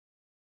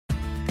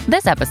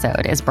This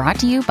episode is brought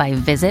to you by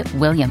Visit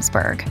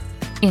Williamsburg.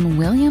 In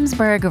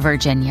Williamsburg,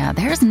 Virginia,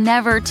 there's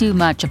never too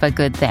much of a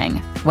good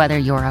thing. Whether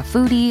you're a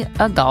foodie,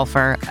 a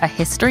golfer, a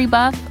history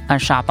buff, a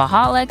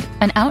shopaholic,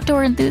 an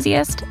outdoor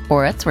enthusiast,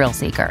 or a thrill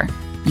seeker,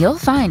 you'll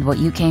find what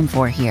you came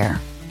for here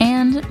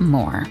and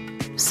more.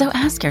 So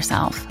ask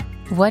yourself,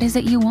 what is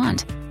it you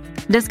want?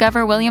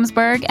 Discover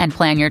Williamsburg and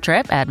plan your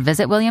trip at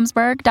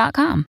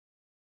visitwilliamsburg.com.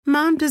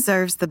 Mom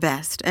deserves the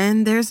best,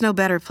 and there's no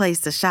better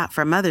place to shop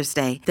for Mother's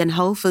Day than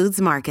Whole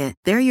Foods Market.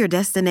 They're your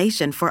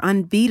destination for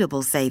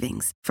unbeatable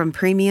savings, from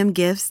premium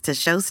gifts to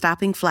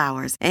show-stopping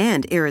flowers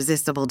and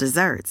irresistible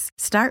desserts.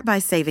 Start by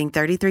saving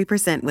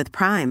 33% with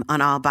Prime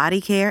on all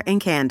body care and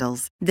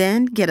candles.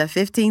 Then get a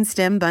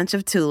 15-stem bunch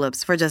of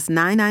tulips for just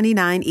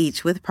 $9.99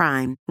 each with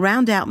Prime.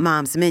 Round out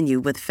Mom's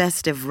menu with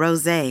festive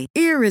rosé,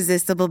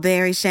 irresistible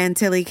berry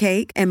chantilly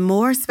cake, and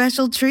more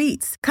special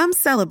treats. Come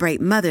celebrate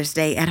Mother's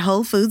Day at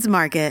Whole Foods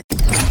Market.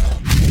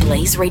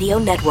 Blaze Radio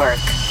Network.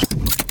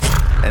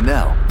 And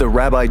now, the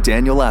Rabbi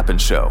Daniel Lapin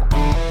Show.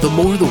 The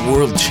more the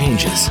world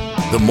changes,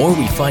 the more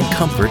we find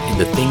comfort in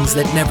the things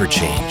that never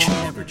change.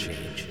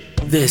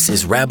 This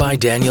is Rabbi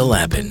Daniel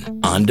Lapin,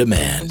 On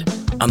Demand,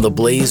 on the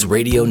Blaze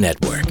Radio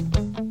Network.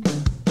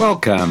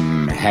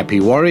 Welcome, Happy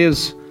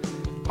Warriors.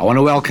 I want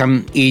to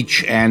welcome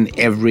each and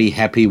every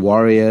Happy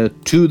Warrior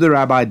to the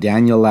Rabbi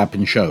Daniel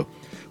Lapin Show,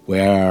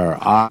 where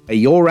I,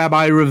 your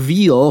Rabbi,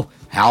 reveal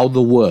how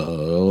the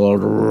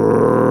world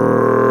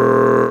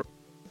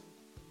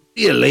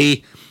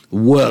really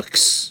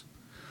works.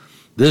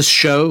 This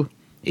show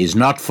is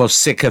not for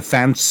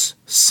sycophants,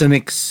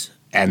 cynics,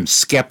 and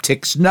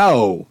skeptics.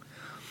 No,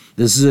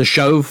 this is a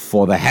show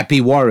for the happy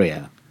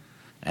warrior,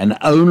 and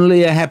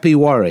only a happy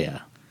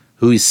warrior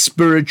who is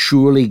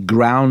spiritually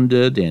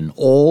grounded in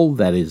all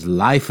that is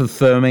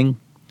life-affirming,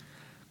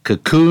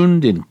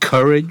 cocooned in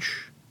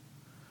courage,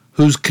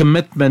 whose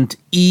commitment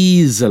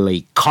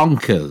easily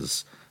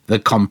conquers the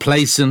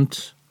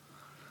complacent,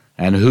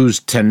 and whose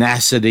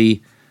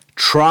tenacity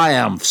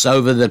triumphs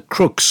over the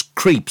crooks,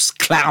 creeps,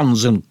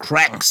 clowns, and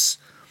cranks,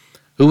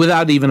 who,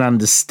 without even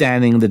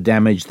understanding the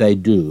damage they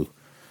do,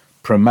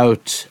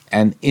 promote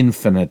an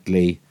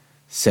infinitely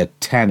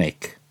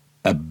satanic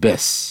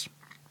abyss.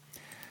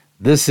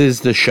 This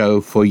is the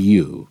show for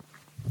you,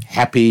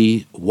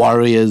 happy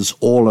warriors,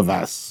 all of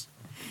us.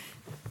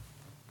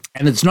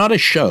 And it's not a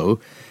show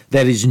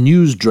that is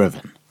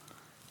news-driven.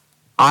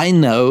 I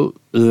know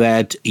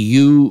that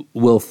you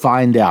will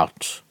find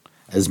out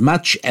as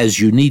much as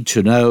you need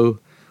to know,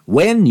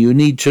 when you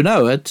need to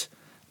know it,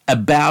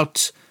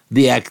 about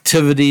the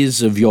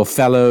activities of your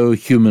fellow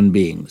human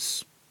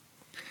beings.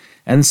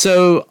 And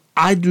so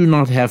I do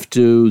not have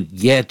to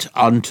get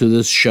onto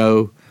this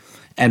show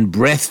and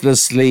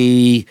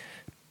breathlessly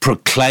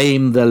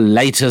proclaim the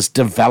latest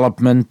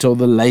development or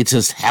the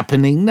latest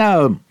happening.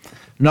 No,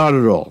 not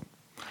at all.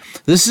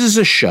 This is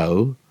a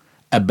show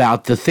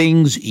about the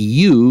things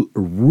you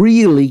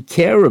really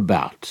care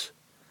about,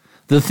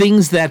 the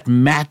things that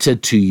matter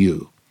to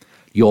you,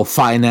 your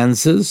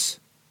finances,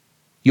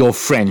 your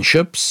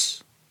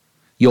friendships,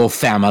 your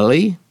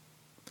family,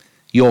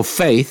 your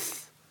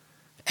faith,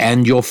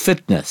 and your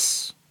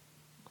fitness.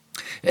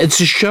 It's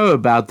a show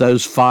about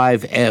those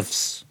 5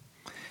 F's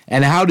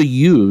and how to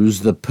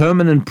use the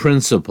permanent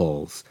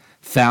principles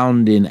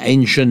found in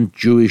ancient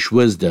Jewish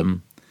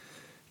wisdom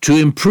to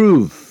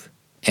improve,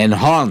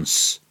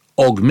 enhance,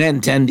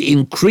 augment, and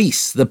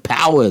increase the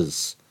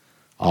powers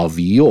of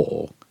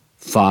your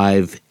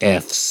 5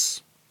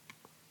 F's.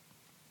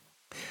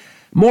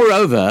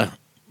 Moreover,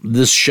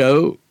 this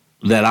show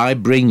that I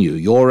bring you,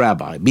 your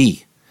rabbi,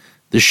 me,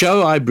 the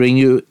show I bring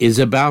you is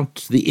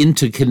about the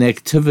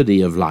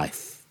interconnectivity of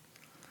life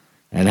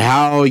and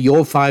how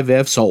your 5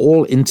 F's are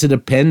all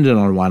interdependent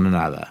on one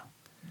another,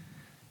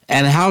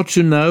 and how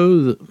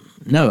to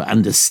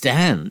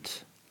understand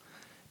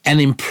and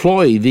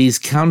employ these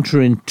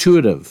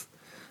counterintuitive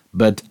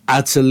but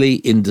utterly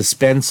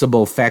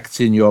indispensable facts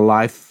in your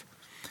life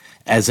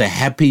as a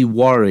happy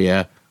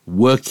warrior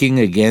working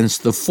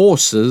against the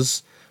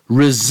forces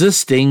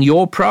resisting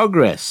your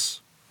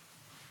progress.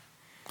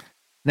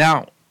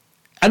 Now,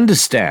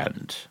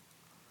 understand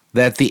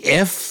that the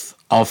F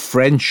of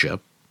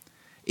friendship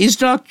is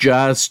not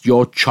just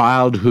your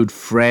childhood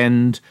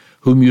friend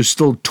whom you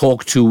still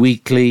talk to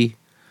weekly,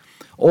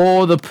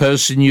 or the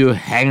person you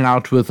hang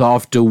out with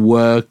after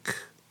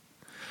work,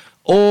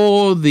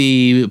 or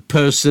the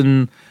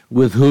person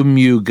with whom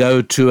you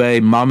go to a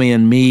mommy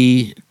and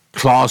me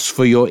class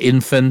for your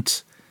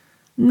infant.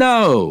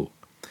 No,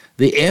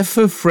 the F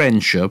of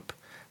friendship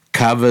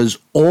covers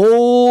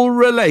all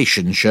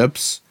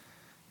relationships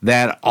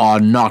that are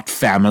not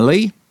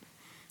family,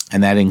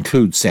 and that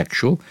includes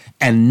sexual,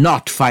 and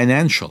not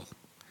financial.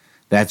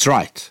 That's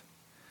right.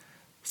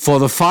 For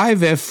the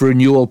 5F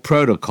renewal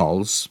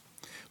protocols,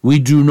 we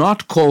do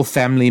not call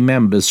family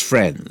members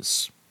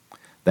friends.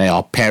 They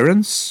are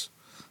parents,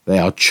 they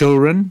are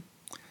children,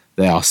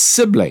 they are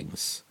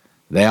siblings,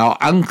 they are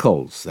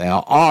uncles, they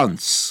are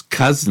aunts,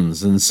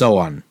 cousins, and so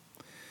on.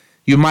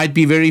 You might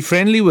be very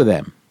friendly with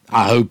them.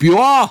 I hope you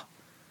are.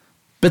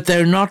 But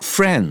they're not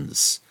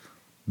friends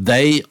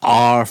They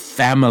are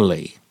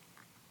family.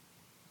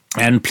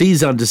 And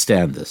please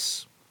understand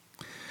this.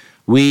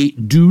 We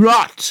do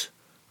not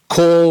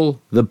call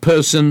the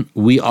person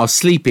we are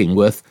sleeping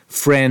with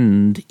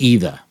friend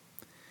either.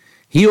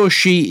 He or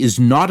she is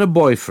not a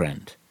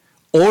boyfriend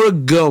or a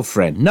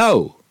girlfriend,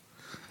 no,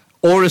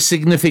 or a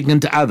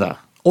significant other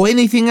or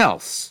anything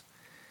else.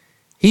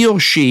 He or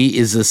she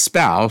is a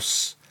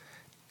spouse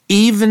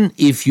even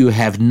if you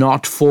have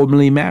not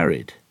formally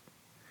married,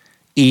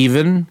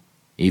 even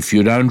if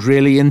you don't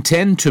really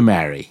intend to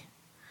marry.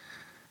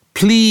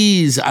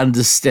 Please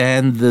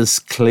understand this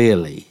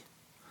clearly.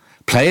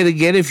 Play it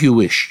again if you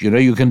wish.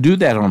 You can do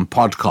that on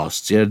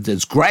podcasts.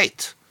 It's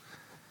great.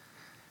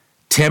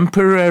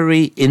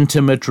 Temporary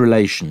intimate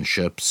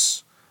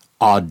relationships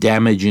are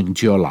damaging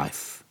to your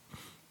life.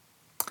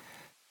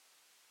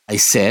 I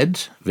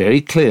said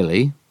very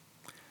clearly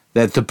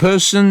that the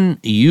person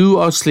you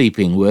are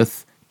sleeping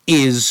with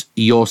is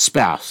your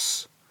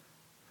spouse.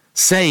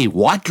 Say,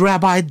 what,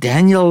 Rabbi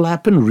Daniel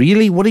Lapin?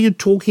 Really? What are you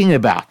talking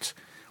about?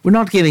 We're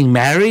not getting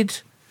married.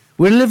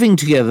 We're living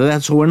together.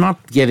 That's all. We're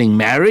not getting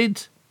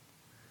married.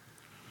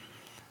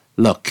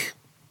 Look,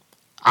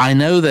 I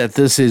know that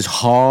this is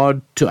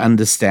hard to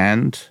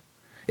understand.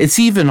 It's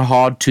even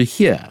hard to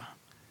hear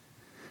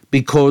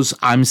because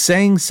I'm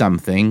saying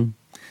something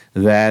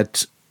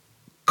that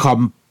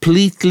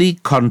completely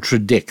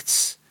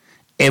contradicts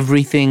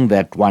everything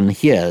that one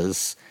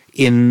hears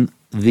in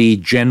the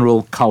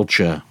general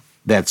culture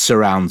that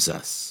surrounds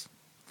us.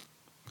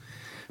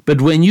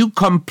 But when you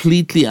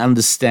completely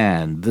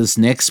understand this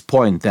next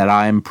point that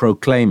I am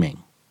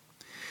proclaiming,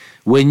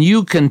 when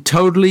you can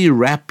totally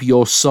wrap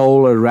your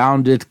soul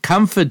around it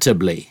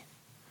comfortably,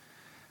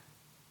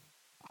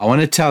 I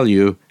want to tell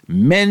you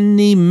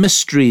many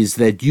mysteries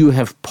that you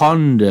have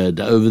pondered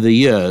over the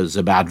years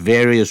about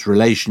various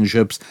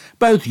relationships,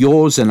 both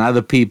yours and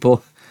other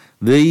people,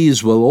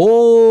 these will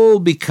all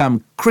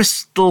become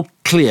crystal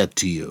clear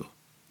to you.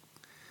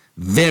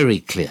 Very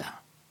clear.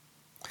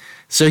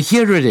 So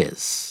here it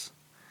is.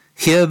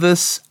 Hear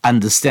this,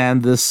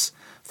 understand this,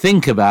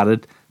 think about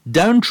it.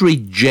 Don't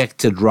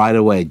reject it right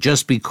away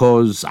just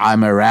because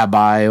I'm a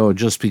rabbi or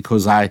just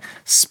because I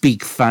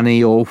speak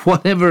funny or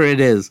whatever it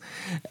is.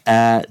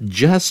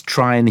 Just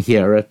try and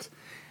hear it.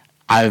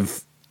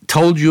 I've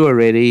told you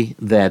already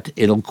that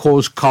it'll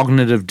cause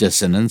cognitive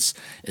dissonance.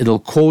 It'll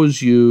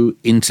cause you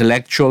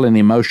intellectual and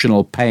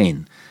emotional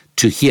pain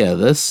to hear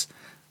this,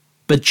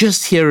 but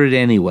just hear it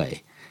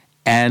anyway.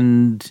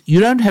 And you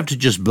don't have to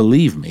just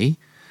believe me.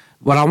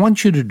 What I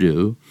want you to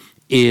do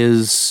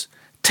is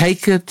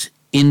take it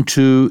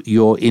into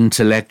your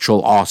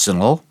intellectual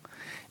arsenal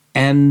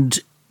and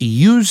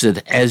use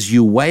it as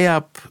you weigh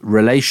up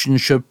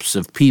relationships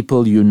of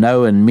people you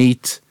know and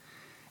meet,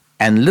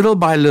 and little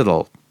by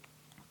little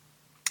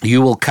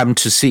you will come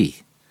to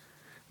see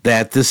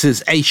that this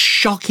is a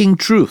shocking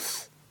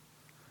truth,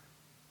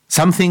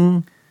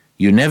 something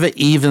you never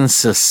even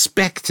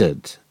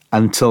suspected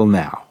until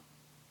now.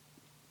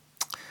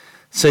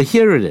 So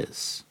here it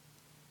is.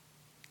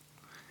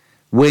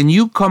 When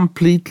you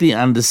completely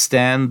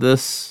understand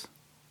this,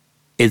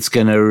 it's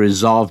going to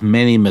resolve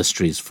many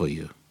mysteries for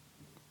you.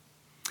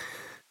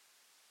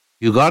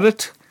 You got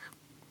it?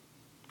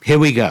 Here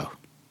we go.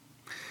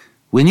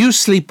 When you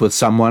sleep with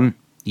someone,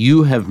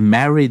 you have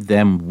married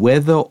them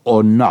whether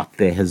or not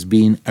there has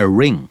been a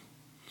ring,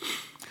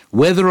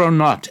 whether or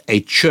not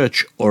a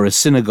church or a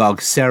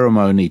synagogue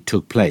ceremony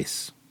took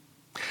place,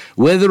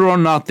 whether or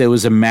not there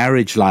was a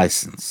marriage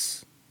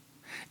license,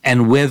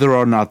 and whether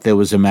or not there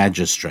was a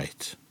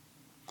magistrate.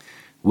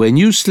 When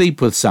you sleep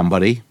with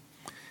somebody,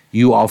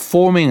 you are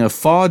forming a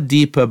far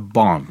deeper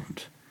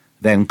bond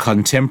than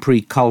contemporary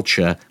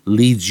culture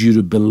leads you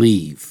to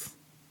believe.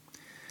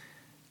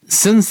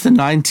 Since the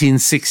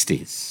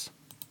 1960s,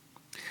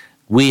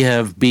 we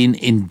have been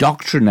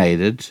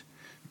indoctrinated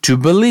to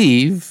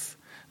believe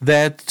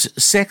that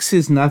sex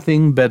is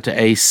nothing but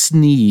a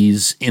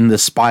sneeze in the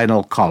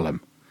spinal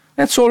column.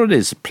 That's all it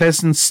is, a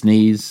pleasant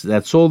sneeze,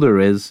 that's all there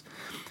is.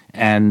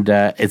 And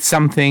it's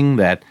something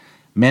that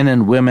men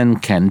and women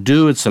can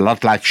do. It's a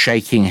lot like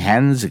shaking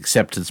hands,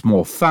 except it's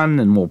more fun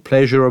and more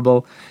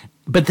pleasurable.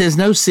 But there's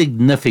no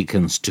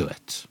significance to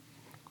it.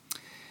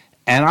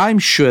 And I'm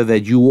sure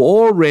that you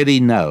already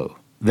know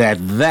that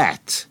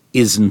that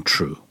isn't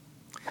true,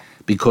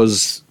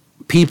 because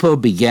people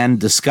began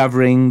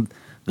discovering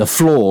the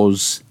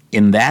flaws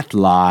in that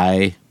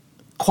lie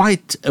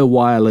quite a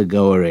while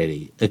ago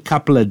already, a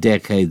couple of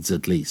decades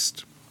at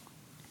least.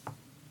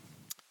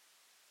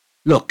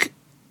 Look,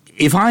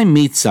 if I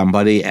meet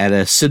somebody at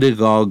a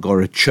synagogue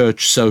or a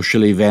church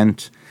social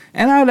event,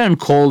 and I don't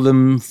call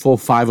them for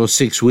 5 or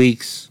 6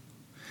 weeks,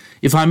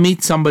 if I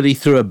meet somebody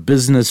through a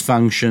business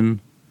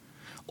function,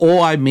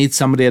 or I meet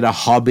somebody at a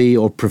hobby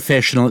or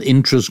professional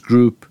interest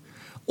group,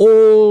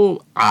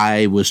 or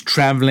I was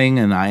traveling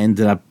and I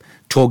ended up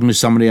talking to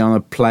somebody on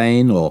a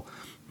plane or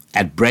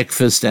at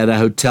breakfast at a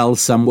hotel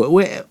somewhere,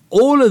 where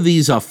all of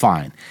these are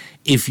fine.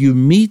 If you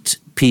meet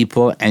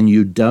people and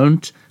you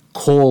don't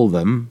call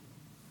them,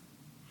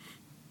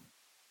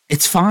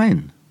 it's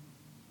fine.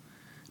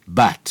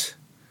 But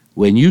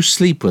when you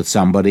sleep with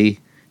somebody,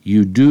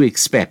 you do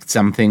expect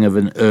something of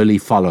an early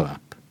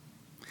follow-up.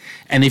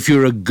 And if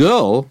you're a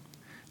girl,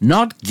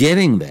 not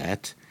getting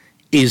that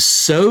is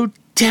so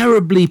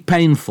terribly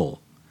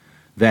painful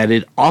that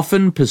it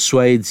often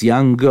persuades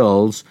young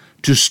girls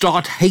to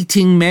start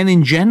hating men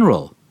in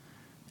general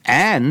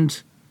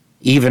and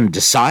even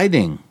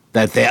deciding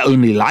that they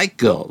only like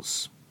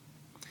girls.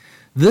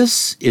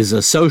 This is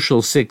a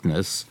social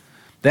sickness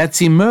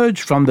that's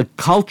emerged from the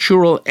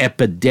cultural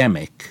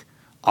epidemic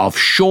of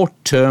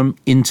short-term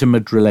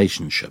intimate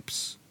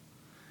relationships.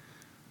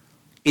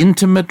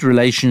 Intimate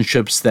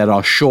relationships that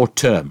are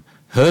short-term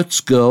hurts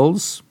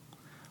girls,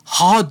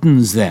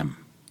 hardens them,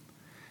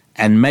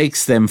 and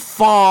makes them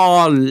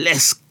far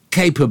less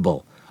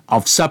capable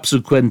of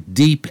subsequent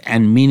deep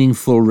and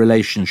meaningful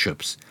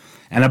relationships,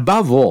 and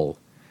above all,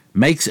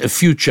 makes a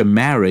future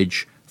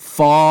marriage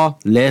far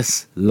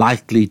less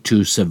likely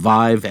to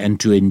survive and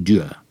to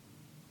endure.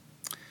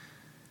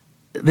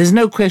 There's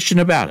no question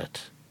about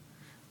it.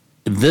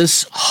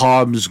 This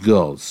harms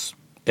girls.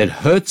 It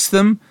hurts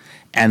them,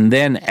 and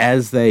then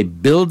as they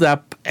build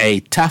up a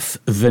tough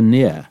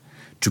veneer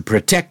to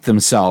protect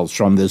themselves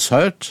from this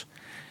hurt,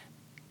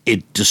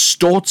 it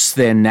distorts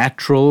their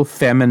natural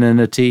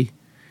femininity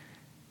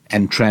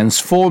and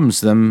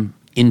transforms them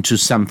into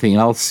something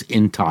else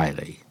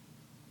entirely.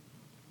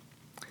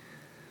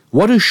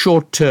 What do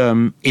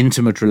short-term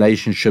intimate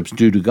relationships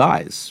do to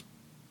guys?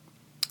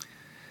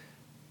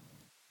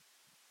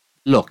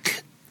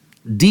 Look,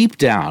 deep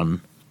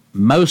down,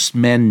 most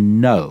men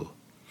know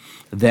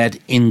that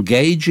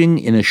engaging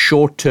in a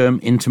short-term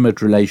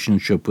intimate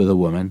relationship with a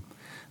woman,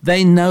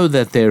 they know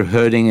that they're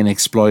hurting and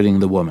exploiting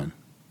the woman.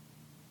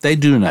 They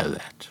do know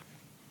that.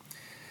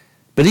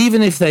 But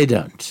even if they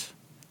don't,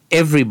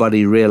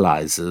 everybody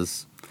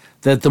realizes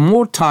that the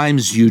more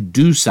times you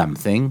do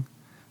something,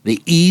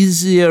 the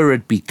easier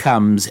it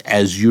becomes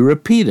as you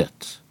repeat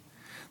it.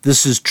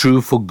 This is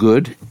true for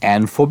good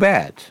and for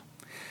bad.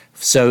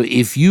 So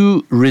if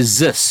you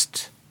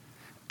resist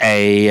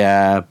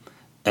a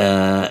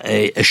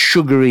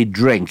sugary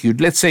drink,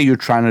 let's say you're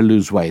trying to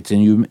lose weight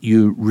and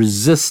you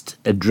resist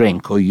a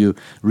drink or you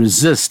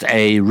resist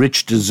a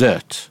rich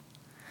dessert,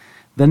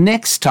 the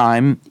next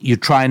time you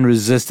try and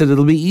resist it,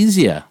 it'll be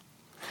easier.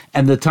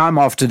 And the time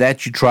after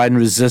that you try and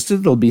resist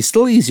it, it'll be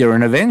still easier.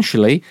 And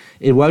eventually,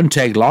 it won't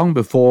take long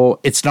before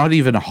it's not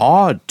even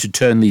hard to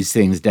turn these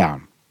things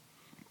down.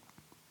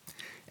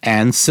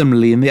 And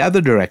similarly in the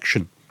other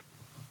direction.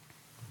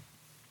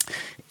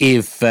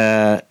 If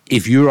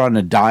you're on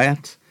a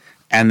diet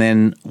and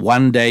then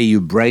one day you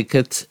break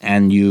it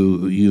and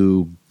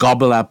you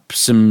gobble up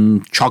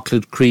some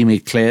chocolate cream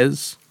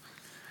eclairs,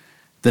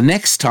 the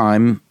next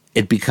time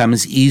it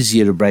becomes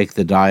easier to break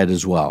the diet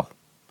as well.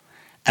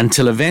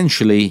 Until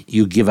eventually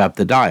you give up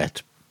the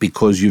diet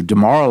because you've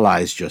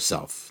demoralized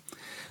yourself.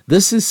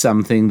 This is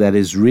something that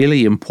is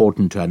really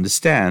important to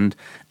understand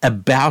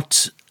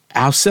about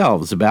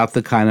ourselves, about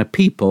the kind of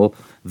people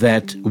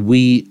that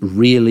we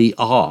really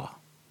are.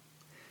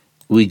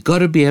 We've got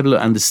to be able to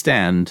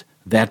understand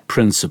that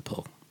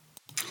principle.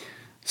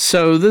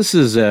 So this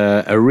is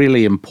a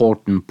really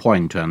important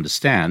point to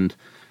understand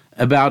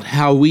about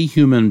how we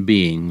human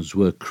beings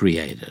were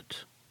created.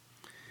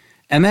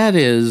 And that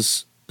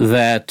is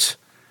that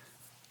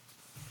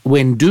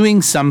when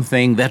doing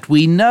something that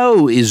we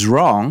know is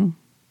wrong,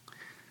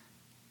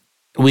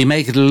 we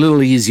make it a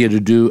little easier to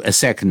do a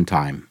second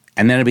time.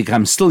 And then it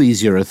becomes still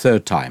easier a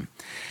third time.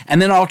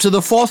 And then after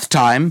the fourth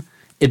time,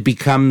 it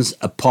becomes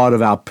a part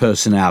of our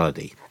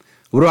personality.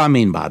 What do I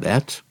mean by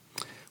that?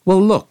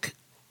 Well, look,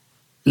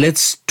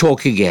 let's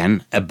talk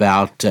again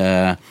about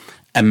a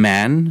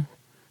man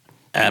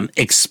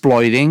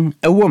exploiting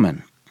a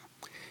woman.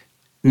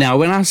 Now,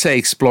 when I say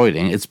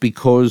exploiting, it's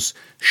because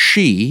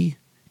she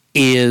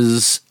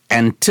is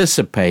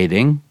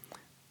anticipating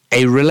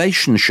a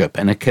relationship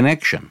and a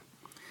connection.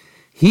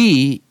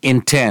 He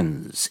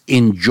intends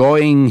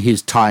enjoying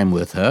his time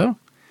with her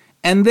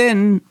and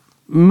then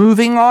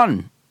moving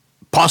on,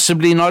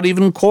 possibly not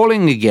even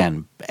calling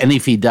again. And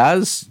if he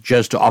does,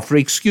 just to offer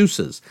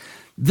excuses.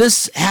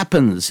 This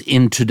happens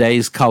in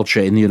today's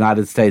culture in the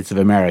United States of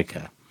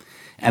America.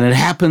 And it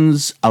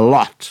happens a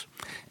lot.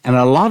 And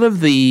a lot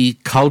of the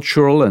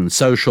cultural and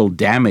social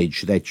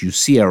damage that you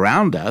see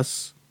around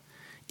us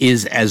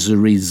is as a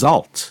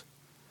result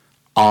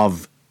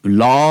of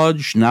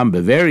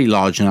very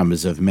large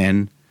numbers of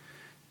men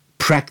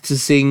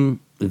practicing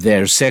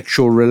their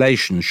sexual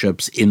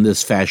relationships in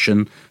this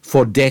fashion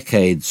for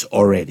decades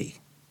already.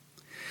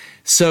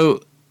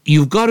 So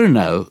you've got to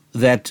know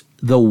that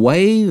the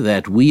way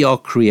that we are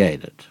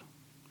created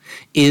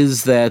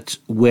is that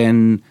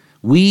when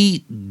we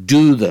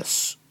do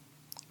this,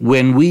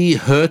 when we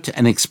hurt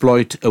and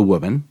exploit a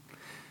woman,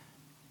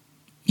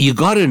 you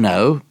got to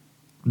know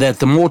that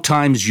the more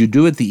times you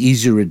do it, the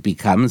easier it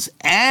becomes.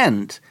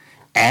 And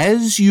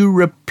as you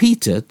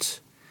repeat it,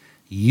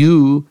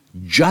 you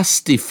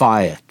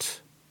justify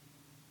it.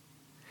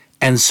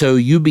 And so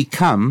you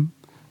become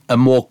a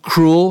more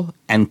cruel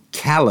and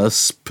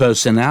callous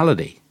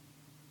personality.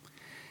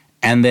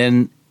 And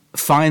then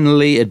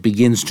finally it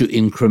begins to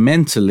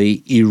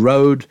incrementally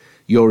erode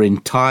your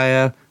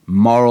entire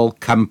moral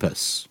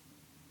compass.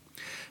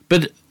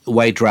 But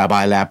wait,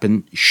 Rabbi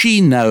Lapin,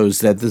 she knows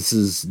that this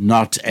is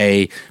not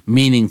a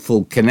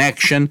meaningful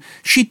connection.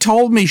 She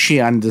told me she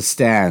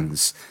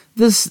understands.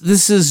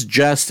 This is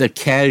just a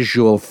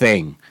casual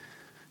thing.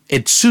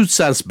 It suits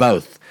us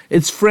both.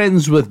 It's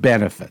friends with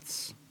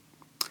benefits.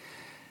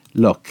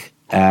 Look,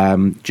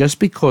 just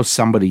because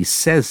somebody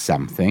says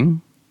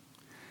something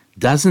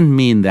doesn't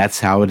mean that's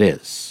how it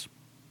is.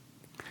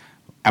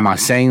 Am I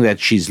saying that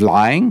she's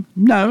lying?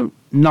 No,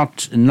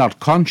 not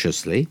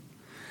consciously.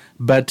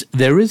 But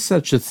there is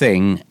such a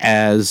thing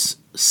as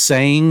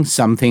saying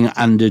something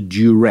under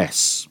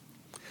duress.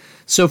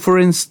 So, for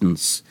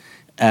instance,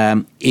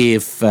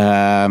 if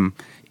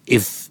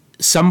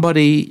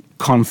somebody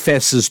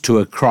confesses to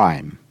a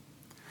crime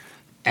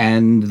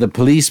and the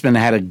policeman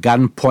had a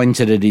gun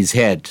pointed at his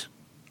head,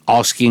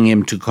 asking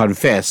him to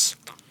confess,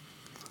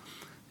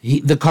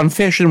 the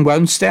confession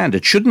won't stand.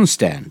 It shouldn't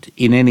stand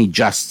in any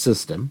just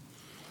system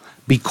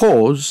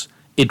because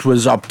it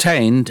was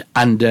obtained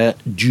under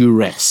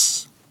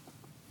duress.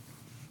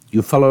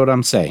 You follow what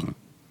I'm saying?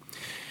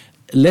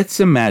 Let's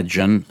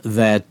imagine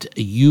that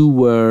you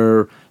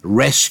were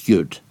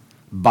rescued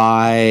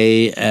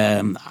by,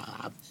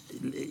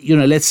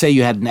 let's say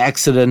you had an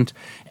accident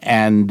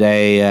and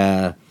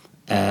a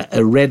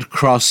Red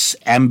Cross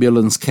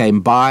ambulance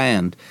came by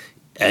and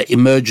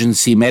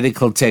emergency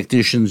medical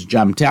technicians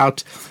jumped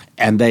out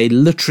and they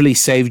literally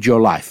saved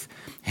your life.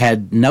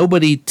 Had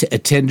nobody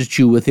attended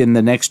to you within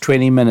the next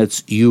 20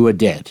 minutes, you were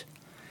dead.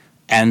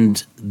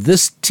 And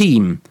this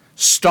team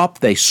stopped,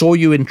 they saw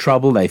you in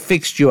trouble, they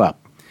fixed you up.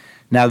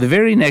 Now, the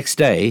very next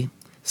day,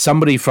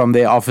 somebody from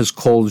their office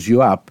calls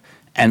you up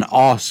and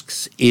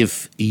asks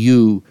if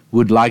you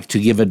would like to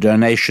give a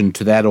donation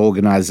to that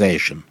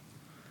organization.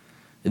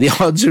 The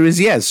answer is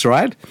yes,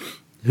 right?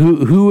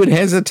 Who would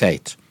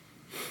hesitate?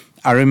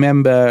 I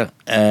remember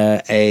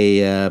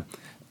a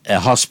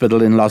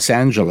hospital in Los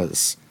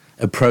Angeles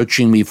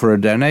approaching me for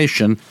a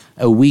donation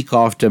a week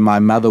after my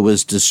mother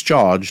was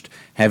discharged,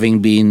 having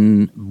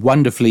been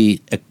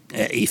wonderfully,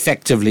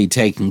 effectively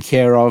taken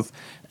care of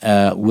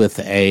with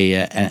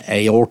a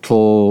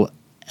aortal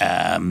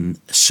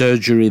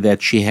surgery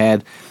that she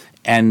had,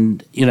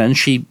 and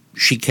she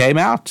came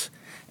out,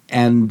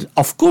 and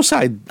of course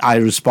I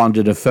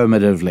responded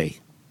affirmatively,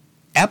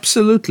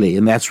 absolutely,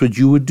 and that's what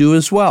you would do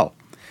as well.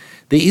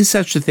 There is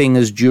such a thing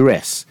as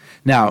duress.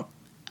 Now,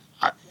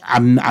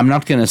 I'm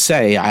not going to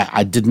say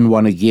I didn't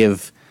want to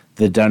give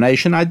the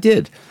donation. I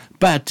did,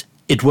 but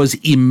it was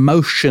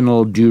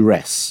emotional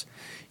duress.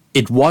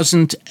 It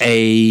wasn't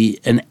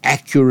an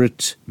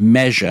accurate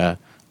measure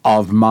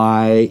of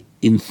my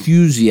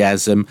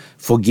enthusiasm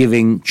for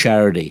giving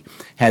charity.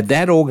 Had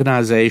that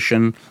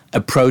organization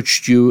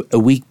approached you a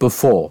week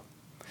before,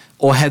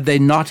 or had they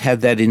not had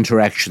that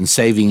interaction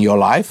saving your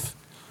life,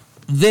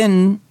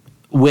 then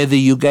whether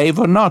you gave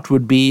or not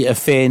would be a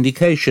fair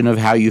indication of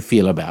how you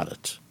feel about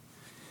it.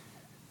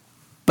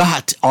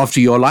 But after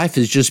your life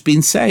has just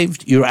been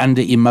saved, you're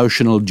under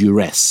emotional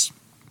duress.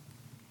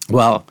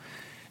 Well,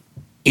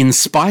 in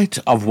spite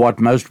of what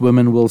most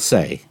women will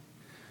say,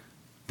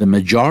 the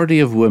majority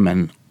of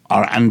women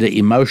are under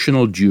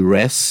emotional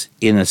duress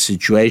in a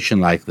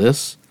situation like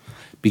this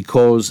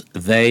because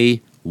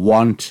they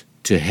want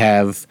to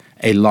have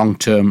a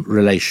long-term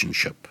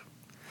relationship.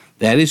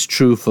 That is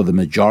true for the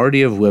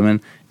majority of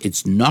women.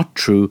 It's not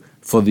true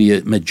for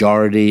the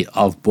majority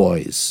of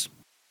boys.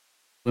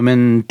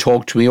 Women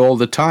talk to me all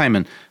the time,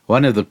 and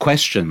one of the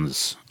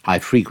questions I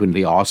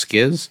frequently ask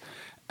is,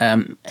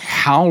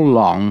 how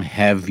long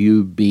have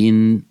you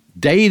been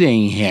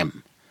dating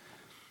him?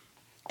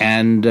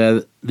 And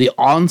the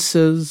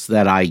answers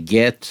that I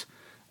get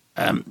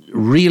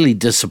really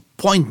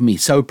disappoint me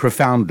so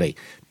profoundly.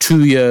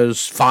 2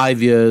 years,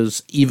 5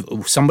 years,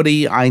 even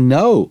somebody I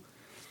know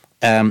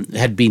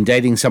had been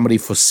dating somebody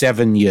for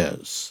 7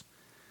 years.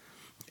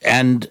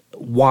 And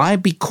why?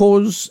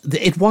 Because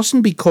it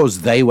wasn't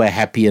because they were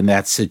happy in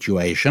that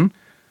situation.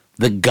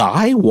 The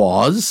guy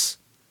was,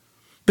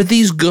 but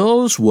these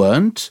girls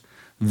weren't.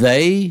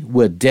 They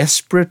were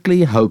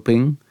desperately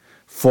hoping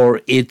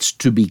for it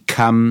to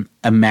become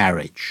a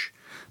marriage.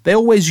 They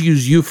always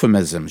use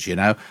euphemisms,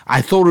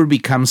 I thought it would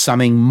become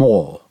something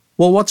more.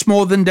 Well, what's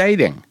more than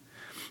dating?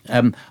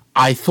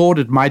 I thought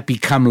it might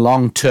become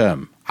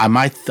long-term.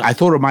 I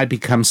thought it might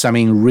become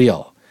something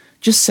real.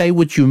 Just say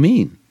what you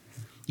mean.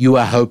 You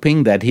were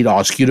hoping that he'd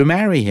ask you to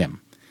marry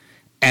him.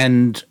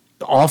 And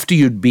after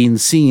you'd been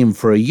seeing him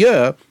for a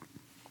year,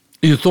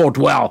 you thought,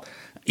 well,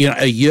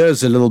 a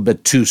year's a little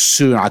bit too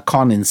soon. I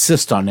can't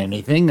insist on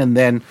anything. And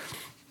then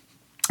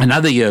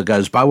another year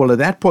goes by. Well, at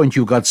that point,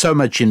 you've got so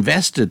much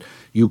invested,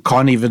 you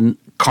can't even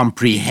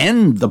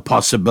comprehend the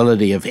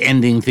possibility of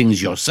ending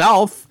things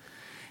yourself.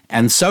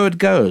 And so it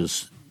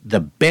goes. The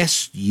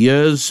best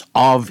years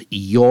of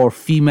your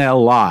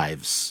female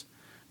lives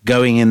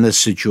going in this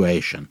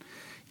situation,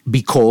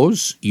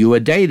 because you were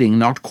dating,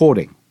 not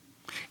courting.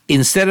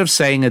 Instead of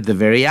saying at the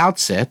very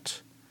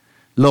outset,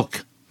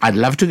 look, I'd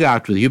love to go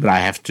out with you, but I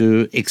have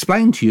to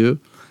explain to you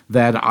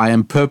that I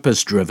am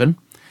purpose-driven,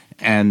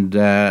 and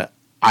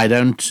I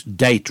don't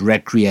date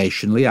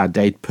recreationally, I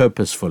date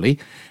purposefully.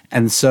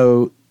 And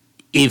so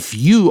if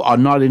you are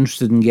not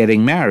interested in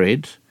getting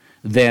married,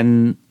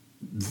 then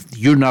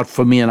you're not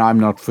for me and I'm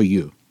not for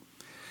you.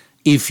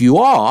 If you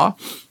are,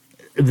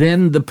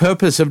 then the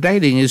purpose of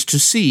dating is to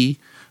see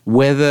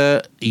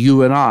whether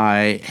you and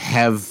I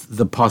have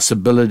the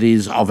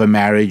possibilities of a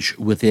marriage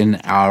within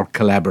our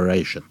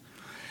collaboration.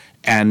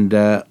 And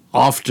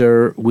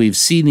after we've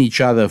seen each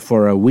other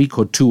for a week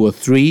or two or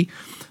three,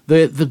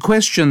 the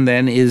question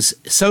then is,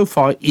 so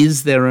far,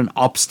 is there an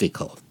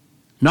obstacle?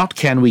 Not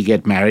can we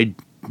get married?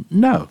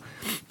 No.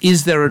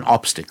 Is there an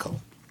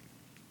obstacle?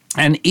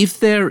 And if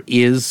there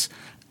is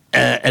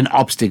an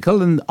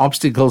obstacle, and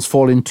obstacles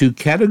fall in two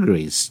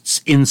categories,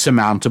 it's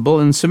insurmountable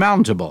and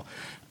surmountable.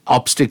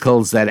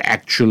 Obstacles that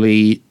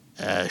actually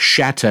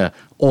shatter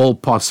all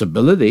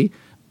possibility,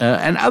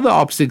 and other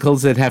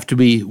obstacles that have to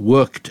be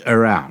worked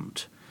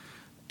around.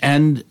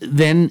 And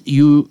then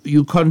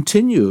you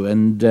continue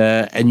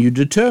and you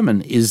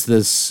determine, is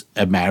this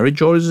a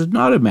marriage or is it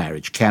not a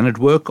marriage? Can it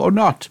work or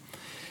not?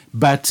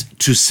 But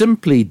to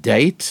simply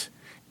date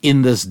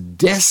in this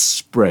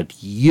desperate,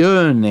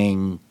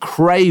 yearning,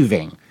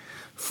 craving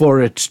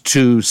for it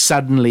to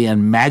suddenly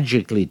and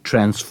magically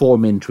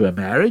transform into a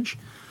marriage,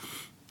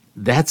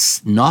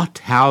 that's not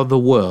how the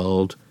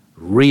world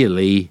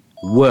really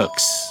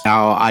works.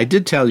 Now, I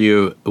did tell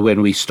you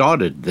when we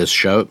started this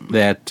show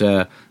that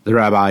the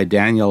Rabbi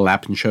Daniel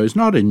Lapin Show is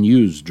not a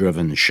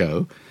news-driven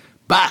show,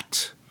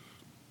 but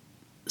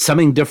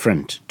something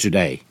different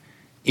today.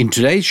 In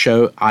today's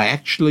show, I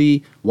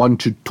actually want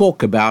to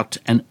talk about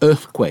an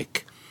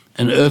earthquake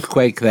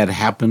that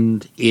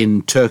happened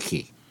in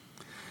Turkey.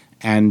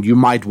 And you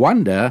might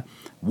wonder,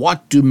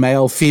 what do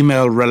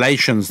male-female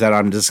relations that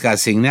I'm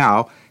discussing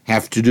now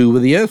have to do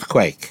with the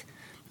earthquake?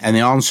 And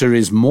the answer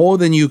is more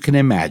than you can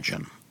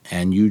imagine.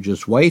 And you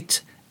just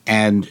wait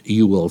and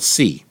you will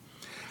see.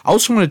 I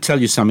also want to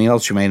tell you something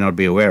else you may not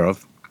be aware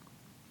of,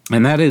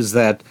 and that is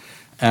that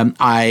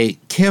I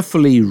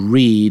carefully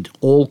read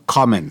all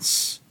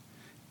comments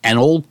and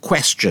all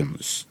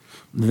questions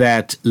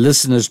that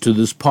listeners to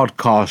this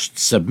podcast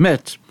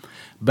submit,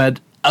 but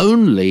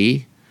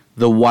only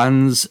the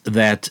ones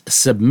that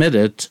submit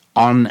it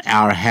on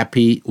our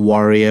Happy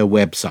Warrior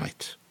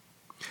website.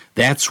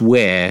 That's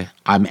where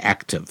I'm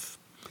active.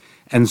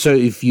 And so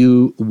if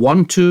you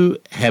want to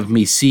have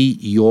me see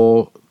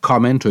your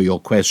comment or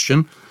your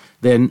question,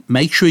 then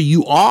make sure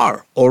you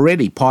are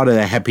already part of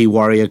the Happy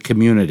Warrior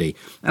community.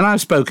 And I've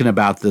spoken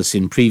about this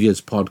in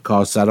previous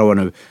podcasts. I don't want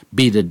to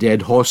beat a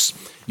dead horse.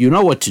 You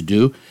know what to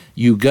do.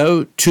 You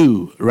go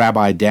to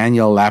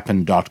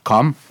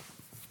RabbiDanielLapin.com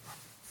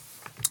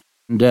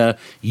and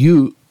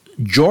you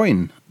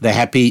join the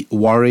Happy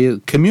Warrior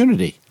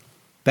community.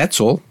 That's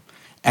all.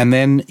 And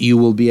then you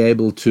will be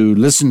able to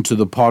listen to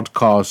the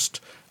podcast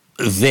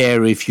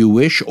there if you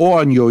wish, or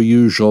on your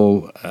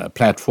usual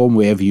platform,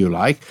 wherever you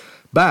like.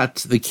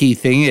 But the key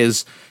thing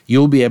is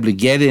you'll be able to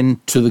get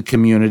into the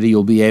community,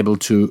 you'll be able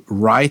to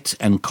write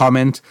and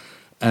comment,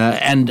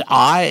 and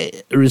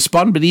I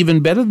respond, but even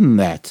better than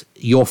that,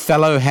 your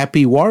fellow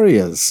Happy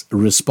Warriors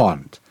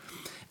respond.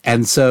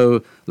 And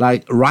so,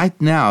 like right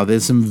now,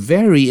 there's some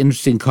very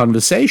interesting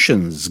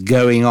conversations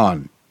going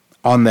on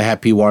the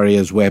Happy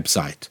Warriors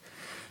website.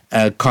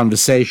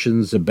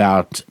 Conversations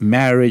about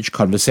marriage,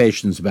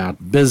 conversations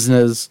about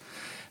business,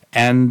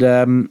 and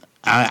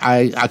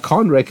I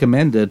can't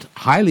recommend it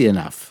highly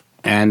enough.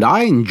 And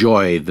I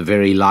enjoy the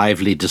very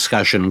lively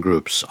discussion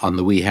groups on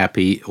the We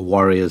Happy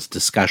Warriors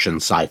discussion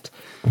site.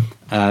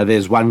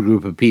 There's one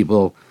group of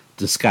people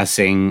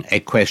discussing a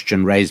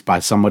question raised by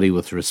somebody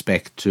with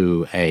respect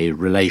to a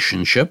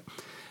relationship.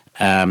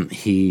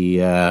 He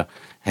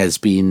has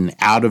been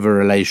out of a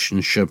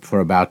relationship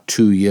for about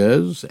 2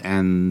 years,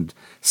 and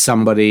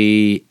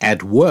somebody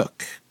at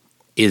work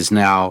is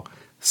now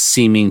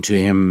seeming to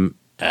him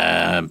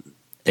a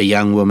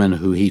young woman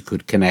who he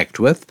could connect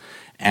with,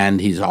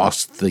 and he's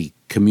asked the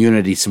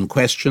community some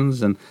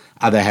questions, and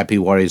other Happy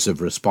Warriors have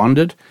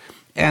responded.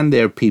 And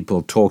there are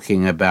people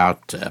talking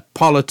about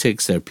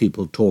politics, there are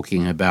people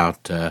talking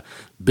about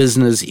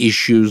business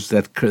issues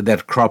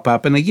that crop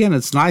up. And again,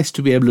 it's nice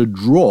to be able to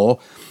draw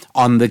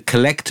on the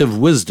collective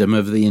wisdom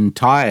of the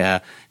entire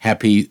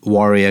Happy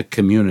Warrior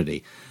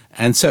community.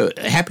 And so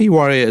Happy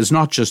Warrior is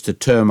not just a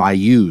term I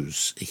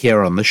use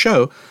here on the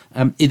show.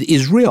 It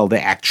is real.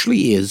 There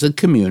actually is a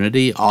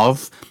community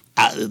of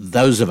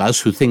those of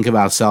us who think of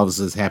ourselves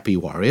as Happy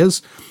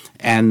Warriors.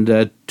 And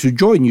to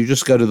join, you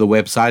just go to the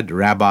website,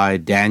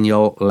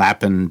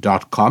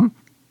 RabbiDanielLapin.com,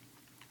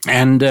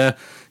 and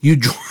you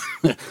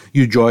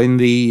join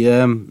the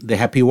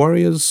Happy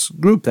Warriors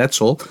group, that's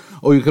all.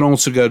 Or you can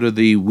also go to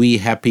the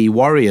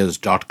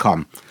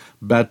WeHappyWarriors.com.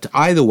 But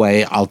either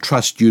way, I'll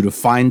trust you to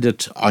find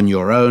it on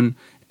your own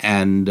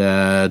and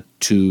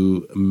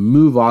to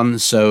move on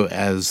so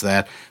as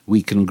that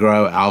we can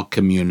grow our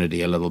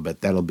community a little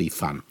bit. That'll be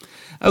fun.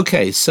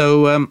 Okay,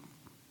 so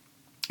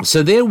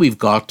there we've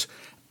got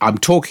I'm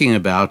talking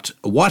about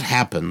what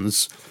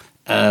happens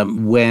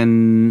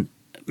when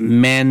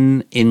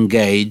men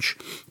engage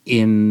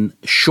in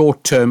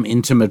short-term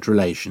intimate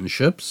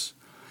relationships,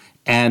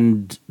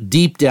 and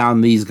deep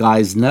down these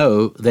guys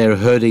know they're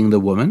hurting the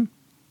woman.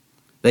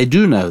 They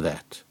do know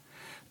that.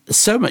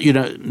 So much,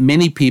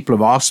 many people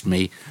have asked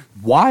me,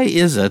 why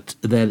is it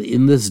that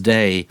in this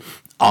day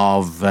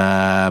of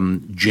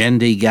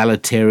gender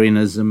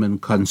egalitarianism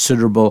and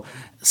considerable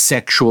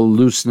sexual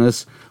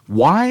looseness,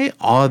 why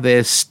are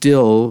there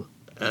still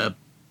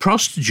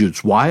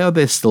prostitutes? Why are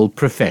there still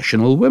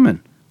professional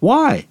women?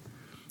 Why?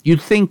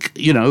 You'd think,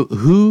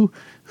 who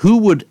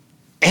would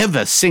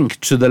ever sink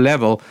to the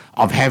level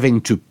of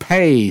having to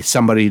pay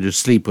somebody to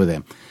sleep with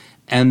them?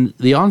 And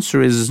the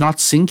answer is, it's not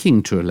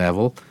sinking to a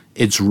level,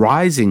 it's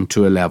rising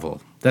to a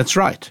level. That's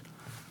right.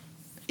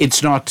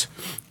 It's not,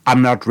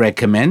 I'm not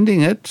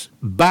recommending it,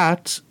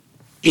 but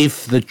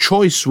if the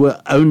choice were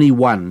only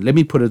one, let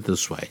me put it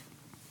this way.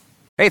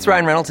 Hey, it's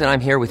Ryan Reynolds, and I'm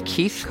here with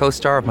Keith,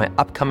 co-star of my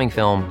upcoming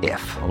film,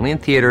 If, only in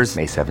theaters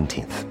May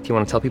 17th. Do you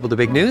want to tell people the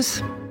big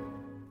news?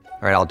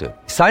 All right, I'll do it.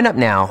 Sign up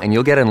now and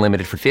you'll get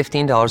unlimited for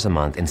 $15 a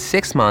month and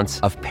 6 months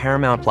of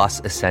Paramount Plus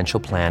Essential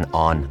Plan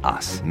on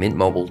us.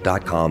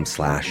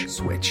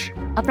 MintMobile.com/switch.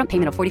 Upfront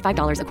payment of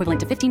 $45 equivalent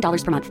to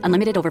 $15 per month.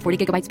 Unlimited over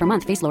 40 gigabytes per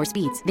month. Face lower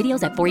speeds.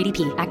 Videos at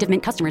 480p. Active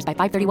Mint customers by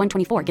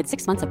 531.24 get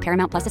 6 months of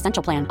Paramount Plus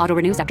Essential Plan. Auto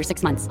renews after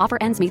 6 months. Offer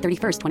ends May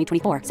 31st,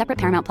 2024. Separate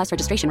Paramount Plus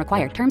registration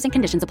required. Terms and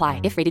conditions apply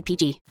if rated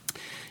PG.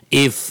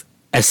 If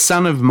a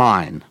son of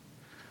mine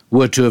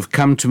were to have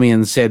come to me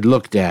and said,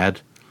 look,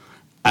 Dad,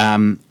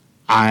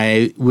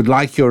 I would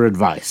like your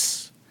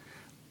advice.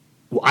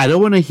 I don't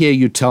want to hear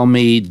you tell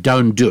me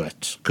don't do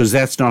it, because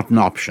that's not an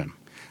option.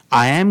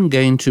 I am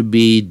going to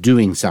be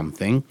doing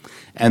something,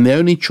 and the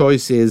only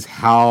choice is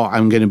how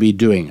I'm going to be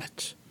doing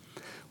it.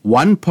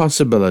 One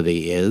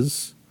possibility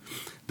is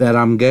that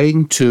I'm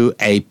going to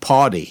a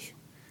party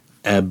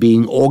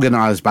being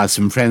organized by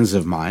some friends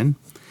of mine,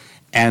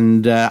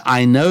 and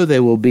I know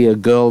there will be a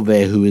girl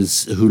there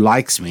who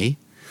likes me,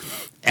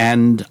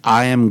 and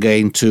I am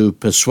going to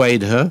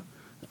persuade her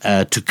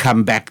to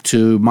come back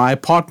to my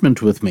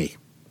apartment with me.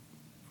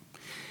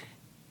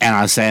 And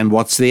I say, and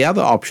what's the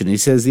other option? He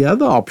says, the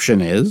other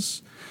option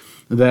is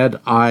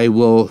that I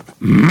will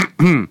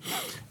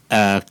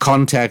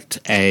contact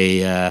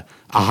a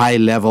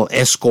high-level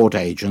escort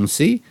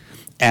agency,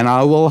 and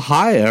I will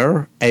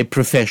hire a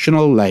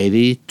professional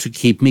lady to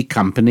keep me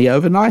company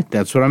overnight.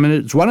 That's what I'm in.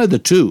 It's one of the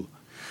two.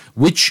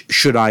 Which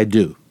should I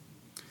do?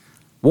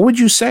 What would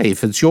you say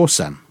if it's your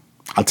son?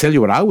 I'll tell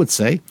you what I would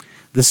say.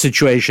 The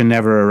situation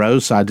never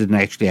arose, so I didn't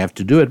actually have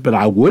to do it, but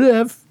I would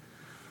have.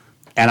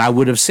 And I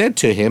would have said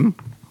to him,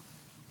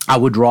 I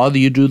would rather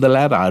you do the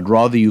latter. I'd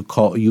rather you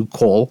call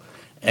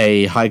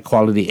a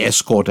high-quality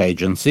escort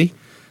agency,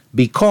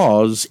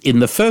 because in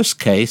the first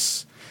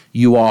case,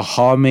 you are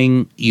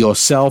harming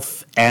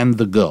yourself and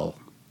the girl.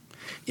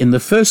 In the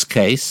first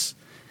case,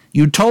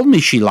 you told me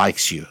she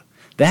likes you.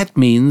 That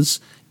means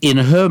in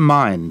her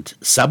mind,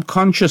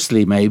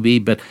 subconsciously maybe,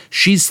 but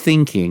she's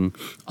thinking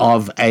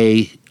of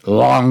a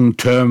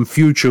long-term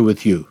future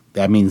with you.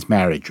 That means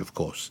marriage, of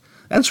course.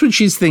 That's what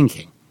she's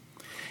thinking.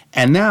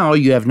 And now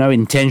you have no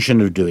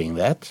intention of doing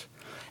that,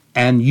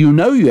 and you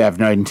know you have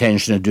no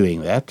intention of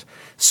doing that,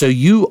 so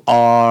you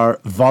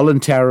are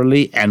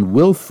voluntarily and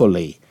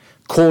willfully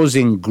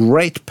causing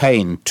great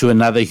pain to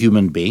another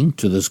human being,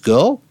 to this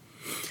girl,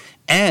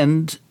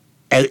 and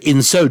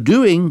in so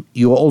doing,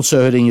 you are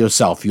also hurting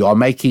yourself. You are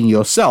making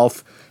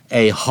yourself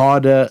a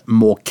harder,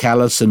 more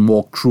callous, and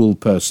more cruel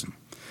person.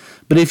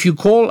 But if you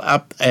call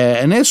up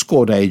an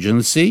escort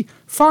agency,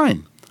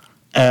 fine.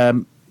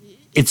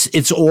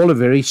 It's all a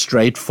very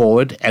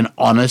straightforward and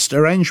honest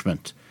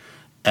arrangement.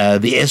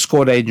 The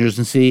escort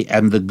agency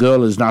and the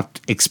girl is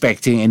not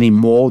expecting any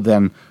more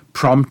than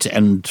prompt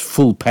and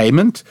full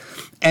payment,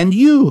 and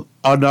you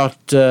are not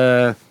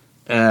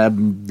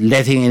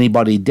letting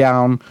anybody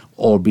down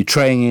or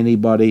betraying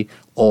anybody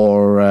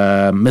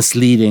or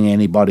misleading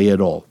anybody at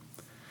all.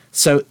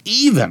 So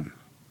even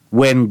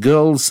when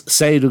girls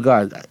say to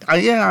guys,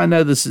 yeah, I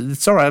know this,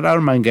 it's all right, I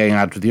don't mind going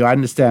out with you, I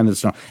understand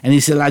it's not. And he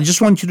said, I just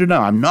want you to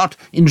know, I'm not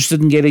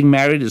interested in getting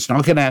married, it's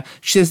not going to happen.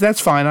 She says,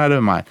 that's fine, I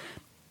don't mind.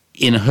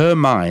 In her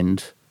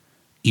mind,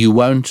 you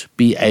won't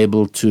be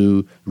able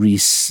to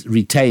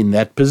retain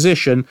that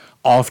position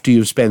after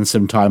you've spent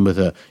some time with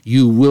her.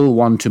 You will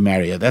want to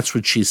marry her. That's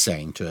what she's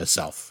saying to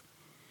herself.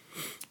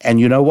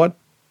 And you know what?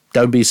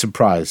 Don't be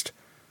surprised.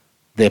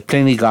 There are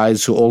plenty of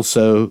guys who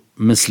also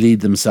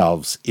mislead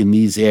themselves in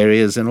these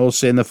areas and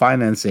also in the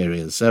finance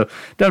areas. So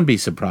don't be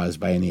surprised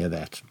by any of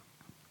that.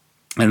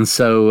 And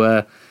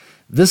so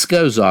this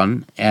goes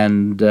on,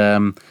 and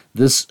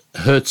this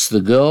hurts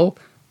the girl.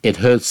 It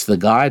hurts the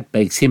guy. It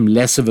makes him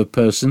less of a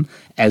person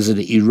as it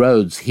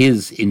erodes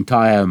his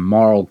entire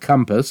moral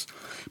compass.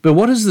 But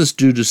what does this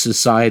do to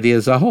society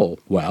as a whole?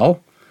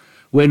 Well,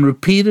 when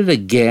repeated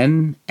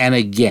again and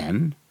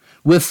again,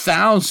 with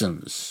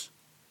thousands,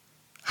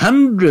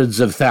 hundreds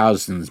of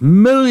thousands,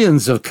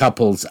 millions of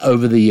couples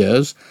over the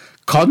years,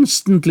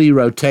 constantly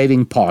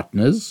rotating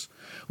partners,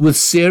 with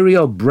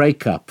serial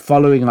breakup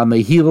following on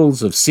the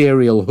heels of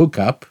serial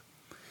hookup,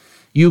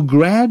 you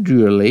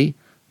gradually,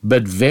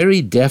 but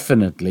very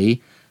definitely,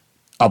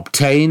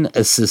 obtain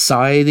a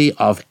society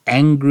of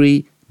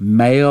angry,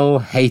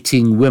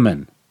 male-hating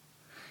women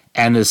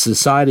and a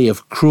society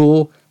of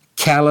cruel,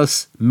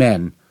 callous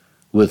men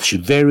with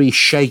very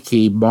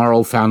shaky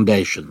moral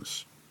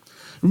foundations.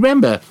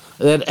 Remember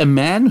that a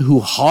man who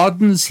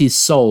hardens his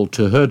soul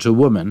to hurt a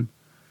woman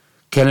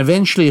can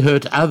eventually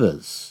hurt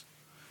others,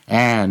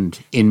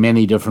 and in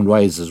many different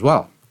ways as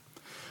well.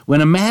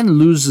 When a man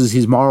loses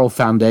his moral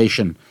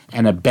foundation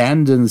and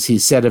abandons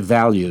his set of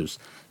values,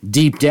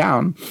 deep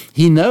down,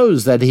 he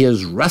knows that he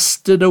has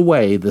rusted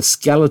away the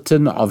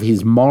skeleton of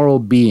his moral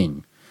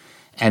being,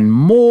 and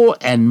more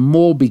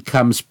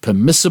becomes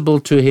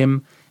permissible to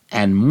him,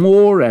 and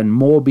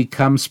more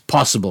becomes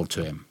possible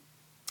to him.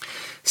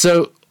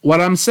 So what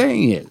I'm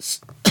saying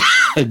is,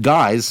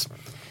 guys,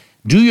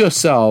 do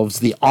yourselves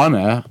the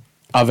honor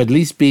of at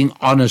least being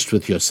honest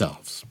with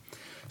yourselves.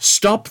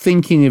 Stop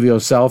thinking of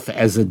yourself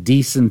as a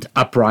decent,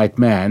 upright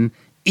man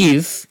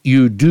if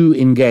you do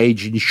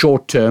engage in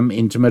short-term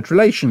intimate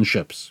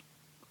relationships.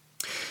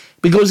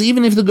 Because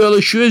even if the girl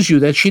assures you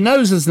that she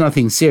knows it's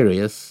nothing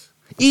serious,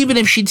 even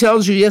if she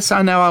tells you, yes,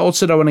 I know, I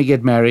also don't want to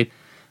get married,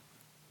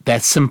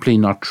 that's simply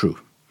not true.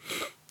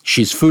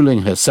 She's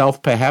fooling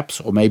herself, perhaps,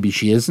 or maybe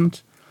she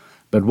isn't.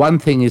 But one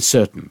thing is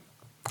certain,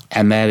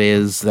 and that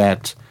is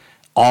that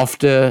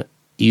after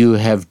you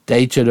have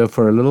dated her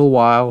for a little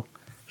while,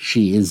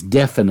 she is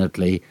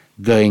definitely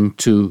going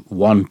to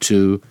want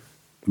to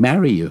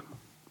marry you.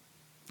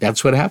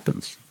 That's what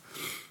happens.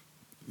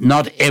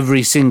 Not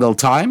every single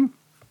time,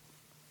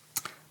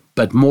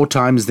 but more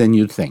times than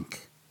you'd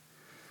think.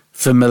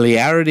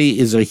 Familiarity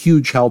is a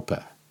huge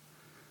helper.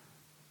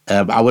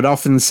 I would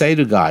often say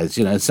to guys,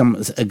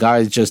 a guy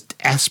is just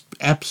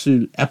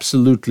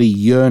absolutely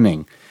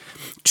yearning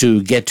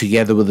to get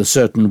together with a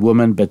certain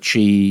woman, but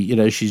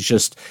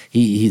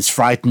he's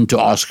frightened to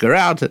ask her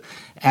out.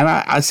 And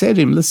I said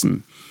to him,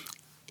 listen,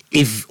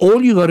 if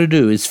all you got to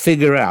do is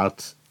figure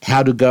out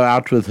how to go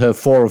out with her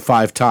 4 or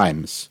 5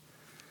 times,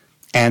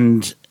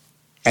 and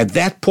at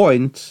that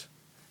point,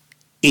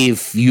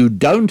 if you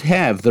don't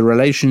have the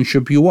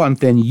relationship you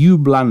want, then you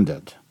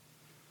blundered.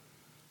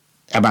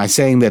 Am I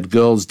saying that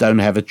girls don't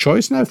have a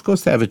choice? No, of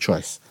course they have a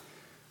choice.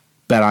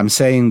 But I'm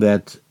saying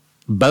that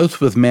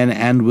both with men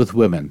and with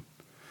women,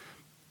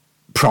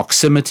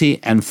 proximity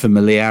and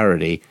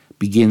familiarity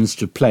begins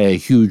to play a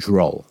huge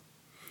role.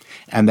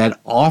 And that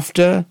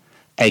after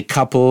a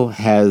couple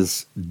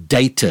has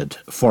dated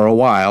for a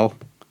while,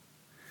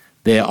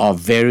 there are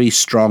very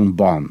strong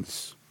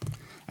bonds.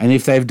 And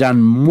if they've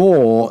done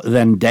more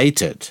than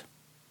dated,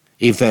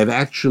 if they've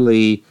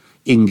actually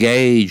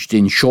engaged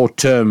in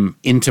short-term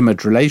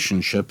intimate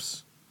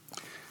relationships,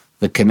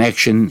 the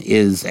connection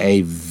is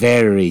a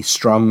very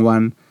strong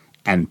one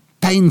and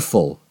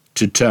painful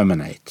to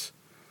terminate.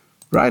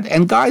 Right?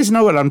 And guys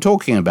know what I'm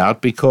talking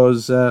about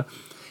because,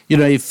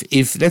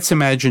 if let's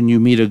imagine you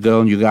meet a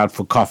girl and you go out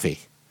for coffee,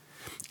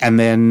 and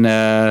then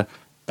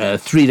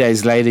 3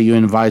 days later you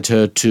invite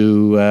her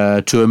to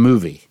a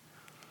movie,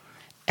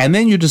 and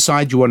then you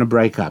decide you want to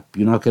break up.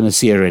 You're not going to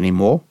see her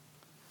anymore.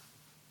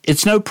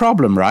 It's no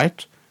problem,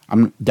 right?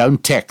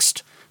 Don't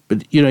text,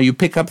 but you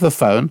pick up the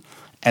phone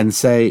and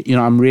say,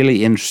 I'm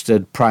really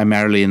interested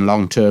primarily in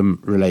long-term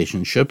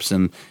relationships,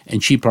 and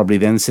she probably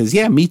then says,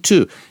 yeah, me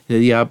too.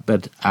 Yeah,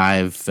 but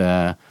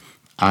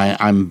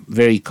I'm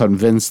very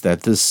convinced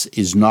that this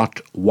is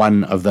not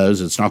one of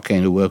those. It's not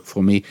going to work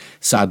for me,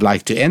 so I'd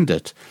like to end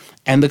it.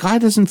 And the guy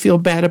doesn't feel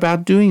bad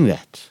about doing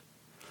that.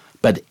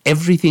 But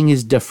everything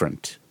is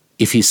different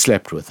if he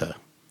slept with her,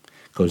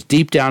 because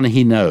deep down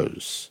he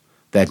knows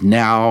that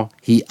now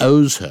he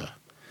owes her.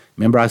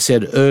 Remember I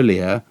said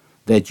earlier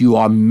that you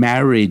are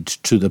married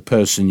to the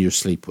person you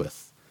sleep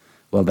with.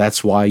 Well,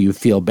 that's why you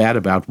feel bad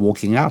about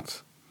walking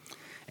out.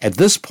 At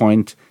this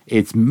point,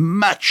 it's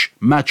much,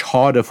 much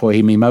harder for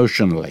him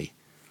emotionally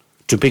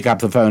to pick up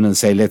the phone and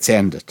say, let's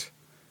end it.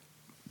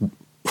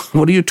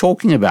 What are you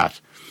talking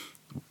about?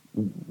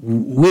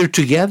 We're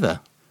together.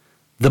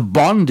 The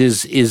bond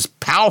is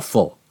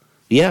powerful.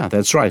 Yeah,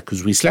 that's right,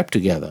 because we slept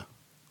together.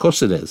 Of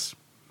course it is.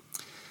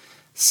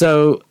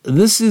 So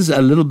this is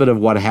a little bit of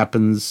what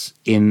happens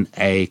in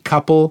a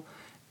couple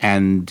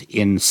and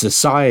in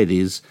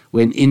societies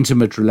when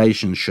intimate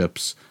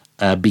relationships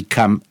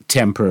become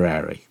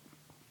temporary.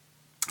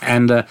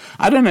 And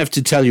I don't have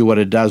to tell you what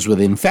it does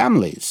within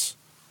families,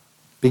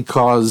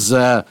 because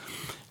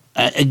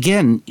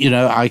again,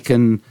 I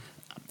can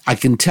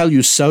tell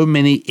you so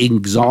many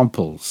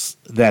examples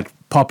that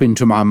pop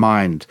into my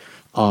mind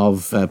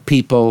of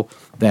people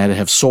that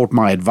have sought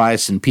my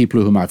advice and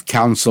people whom I've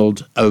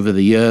counseled over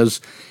the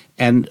years.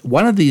 And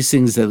one of these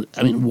things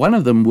one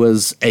of them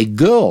was a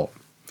girl.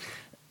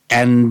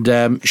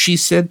 And she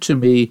said to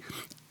me,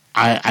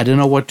 I don't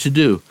know what to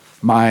do.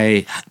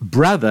 My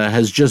brother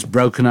has just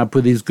broken up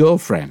with his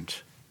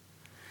girlfriend.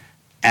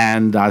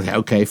 And I said,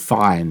 okay,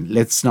 fine.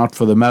 Let's not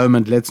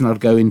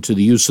go into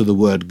the use of the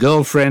word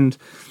girlfriend.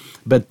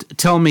 But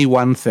tell me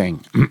one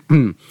thing.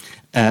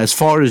 as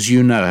far as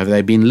you know, have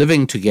they been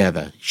living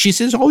together? She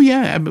says, oh,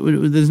 yeah,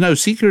 there's no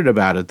secret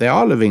about it. They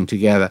are living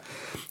together.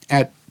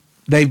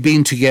 They've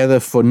been together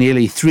for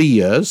nearly 3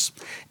 years,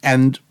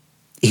 and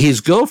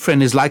his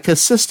girlfriend is like a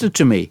sister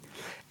to me.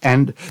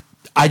 And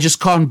I just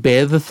can't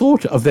bear the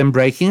thought of them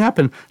breaking up.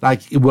 And,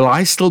 like, will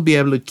I still be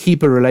able to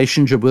keep a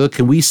relationship with her?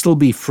 Can we still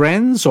be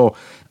friends? Or,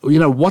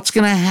 what's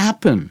going to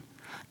happen?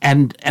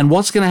 And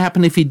what's going to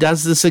happen if he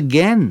does this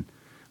again?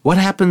 What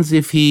happens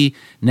if he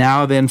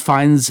now then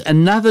finds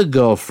another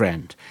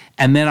girlfriend,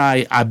 and then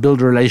I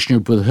build a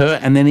relationship with her,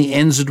 and then he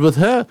ends it with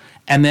her,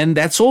 and then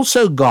that's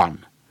also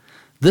gone?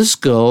 This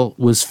girl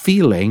was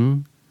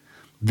feeling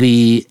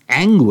the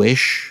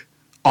anguish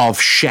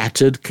of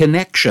shattered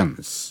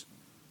connections.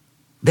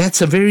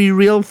 That's a very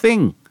real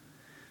thing.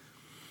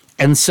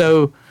 And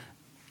so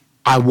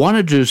I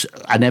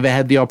never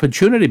had the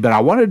opportunity, but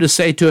I wanted to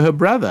say to her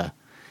brother,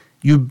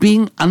 you're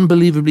being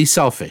unbelievably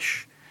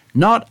selfish.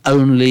 Not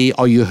only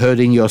are you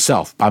hurting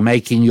yourself by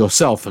making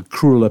yourself a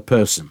crueler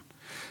person,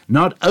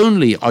 not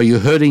only are you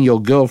hurting your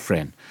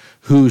girlfriend,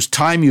 whose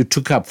time you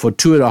took up for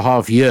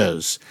 2.5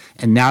 years,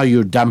 and now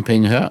you're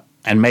dumping her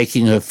and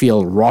making her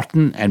feel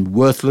rotten and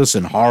worthless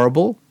and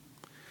horrible,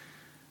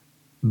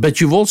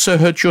 but you've also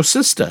hurt your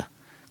sister,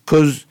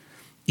 because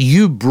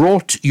you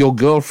brought your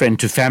girlfriend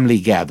to family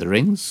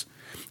gatherings,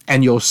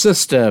 and your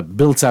sister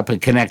built up a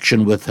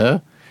connection with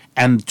her,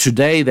 and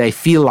today they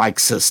feel like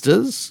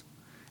sisters.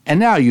 And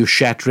now you're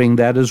shattering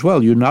that as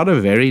well. You're not a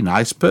very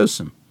nice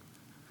person.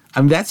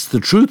 And that's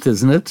the truth,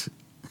 isn't it?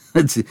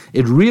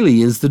 It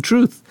really is the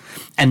truth.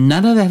 And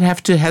none of that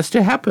has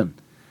to happen.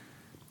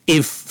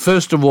 If,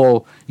 first of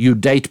all, you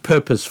date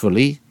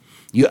purposefully,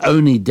 you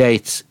only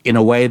date in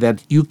a way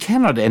that you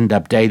cannot end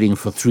up dating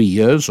for 3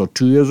 years or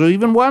 2 years or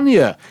even 1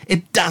 year.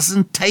 It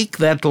doesn't take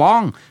that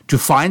long to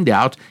find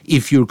out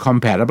if you're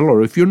compatible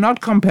or if you're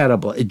not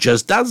compatible. It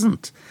just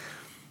doesn't.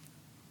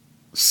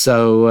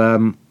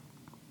 So,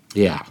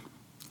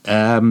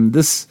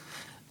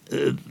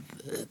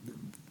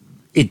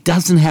 it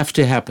doesn't have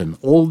to happen.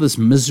 All this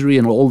misery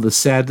and all the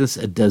sadness,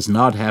 it does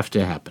not have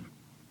to happen.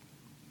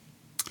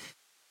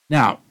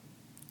 Now,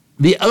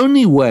 the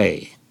only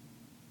way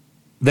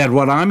that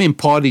what I'm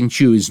imparting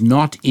to you is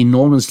not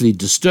enormously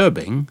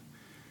disturbing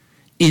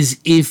is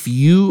if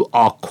you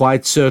are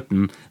quite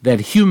certain that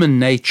human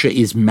nature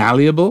is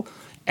malleable,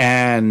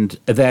 and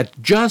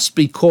that just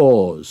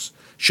because,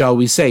 shall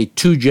we say,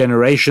 2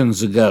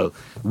 generations ago,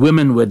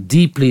 women were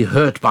deeply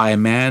hurt by a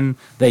man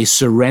they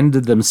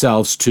surrendered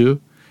themselves to,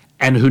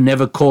 and who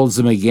never calls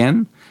them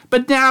again.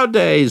 But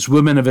nowadays,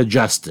 women have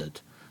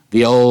adjusted.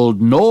 The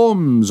old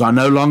norms are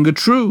no longer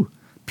true.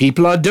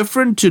 People are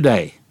different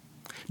today.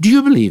 Do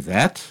you believe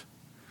that?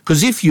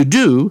 Because if you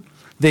do,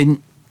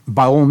 then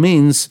by all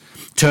means,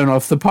 turn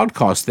off the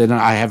podcast. Then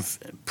I have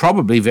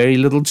probably very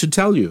little to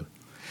tell you.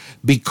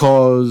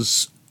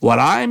 Because what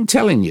I'm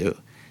telling you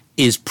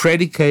is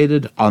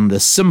predicated on the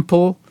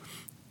simple,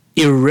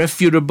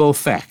 irrefutable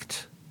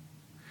fact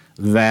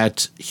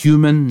that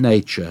human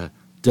nature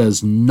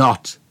does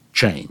not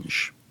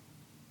change.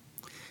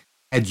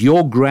 Had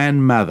your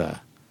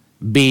grandmother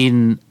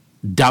been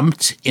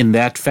dumped in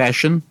that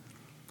fashion,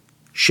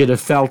 she'd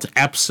have felt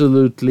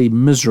absolutely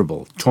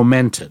miserable,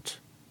 tormented.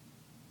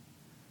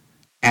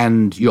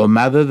 And your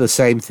mother, the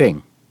same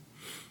thing.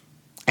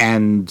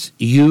 And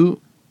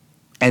you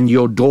and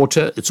your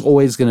daughter, it's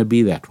always going to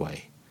be that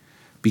way.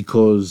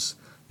 Because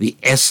the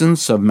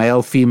essence of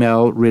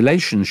male-female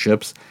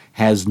relationships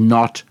has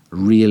not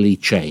really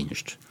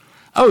changed.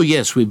 Oh,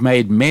 yes, we've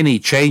made many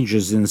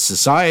changes in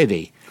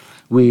society.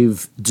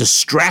 We've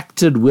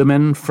distracted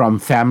women from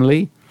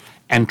family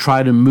and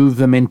tried to move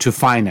them into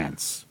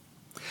finance.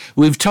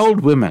 We've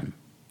told women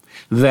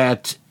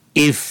that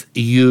if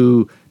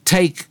you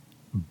take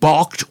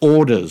barked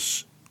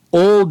orders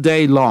all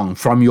day long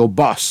from your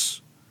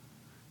boss,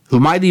 who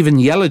might even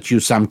yell at you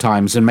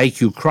sometimes and make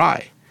you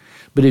cry,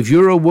 but if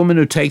you're a woman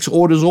who takes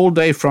orders all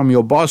day from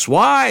your boss,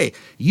 why?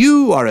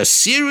 You are a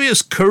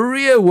serious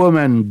career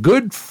woman.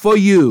 Good for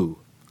you.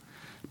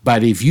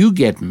 But if you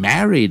get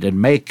married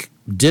and make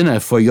dinner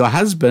for your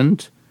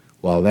husband,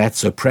 well,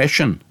 that's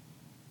oppression.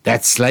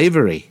 That's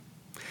slavery.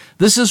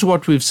 This is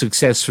what we've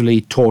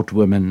successfully taught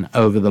women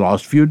over the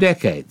last few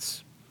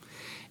decades.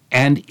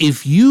 And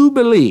if you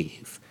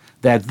believe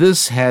that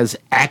this has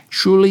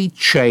actually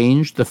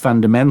changed the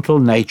fundamental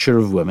nature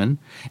of women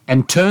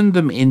and turned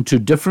them into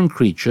different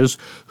creatures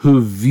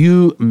who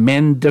view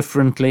men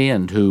differently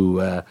and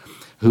who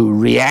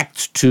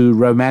react to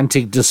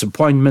romantic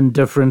disappointment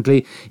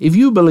differently, if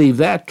you believe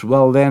that,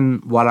 well,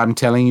 then what I'm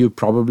telling you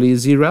probably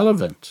is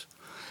irrelevant.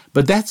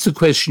 But that's the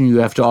question you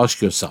have to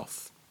ask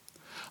yourself.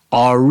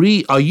 Are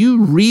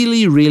you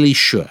really, really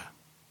sure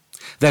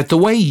that the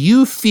way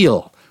you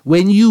feel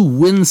when you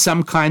win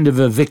some kind of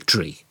a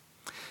victory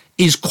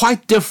is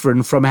quite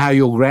different from how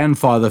your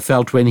grandfather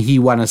felt when he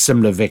won a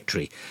similar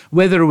victory,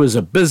 whether it was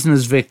a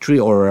business victory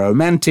or a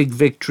romantic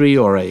victory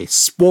or a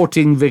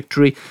sporting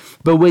victory?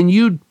 But when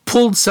you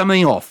pulled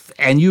something off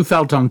and you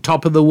felt on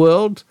top of the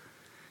world,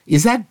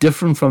 is that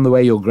different from the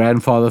way your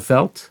grandfather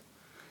felt?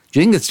 Do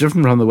you think it's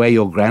different from the way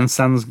your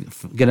grandson's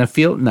going to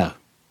feel? No.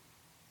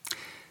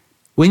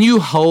 When you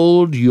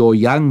hold your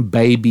young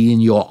baby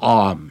in your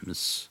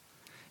arms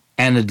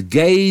and it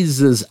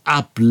gazes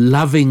up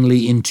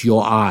lovingly into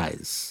your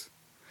eyes,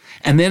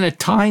 and then a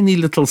tiny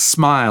little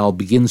smile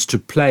begins to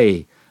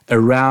play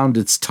around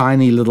its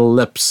tiny little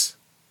lips,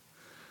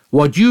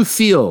 what you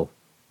feel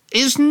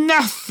is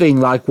nothing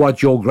like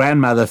what your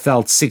grandmother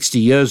felt 60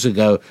 years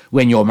ago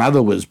when your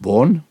mother was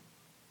born.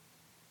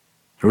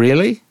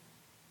 Really?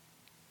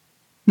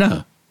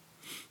 No,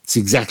 it's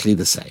exactly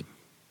the same.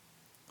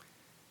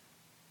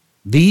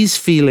 These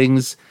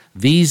feelings,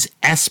 these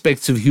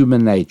aspects of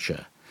human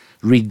nature,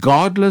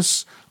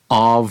 regardless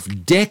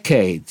of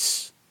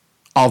decades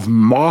of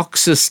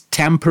Marxist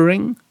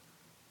tampering,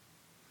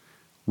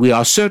 we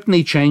are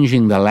certainly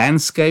changing the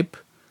landscape,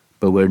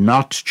 but we're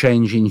not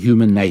changing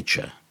human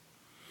nature.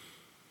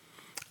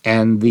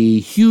 And the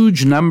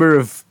huge number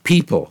of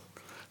people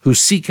who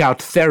seek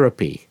out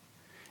therapy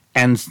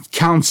and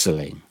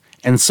counseling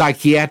and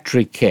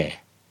psychiatric care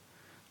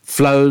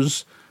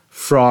flows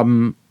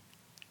from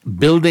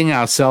building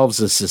ourselves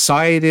a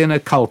society and a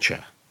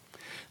culture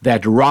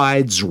that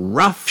rides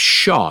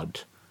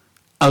roughshod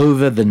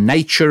over the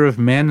nature of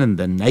men and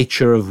the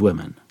nature of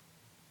women,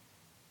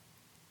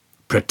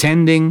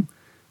 pretending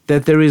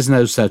that there is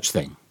no such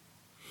thing.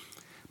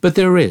 But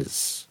there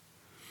is.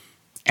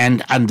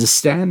 And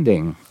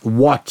understanding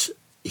what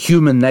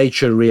human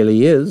nature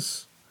really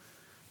is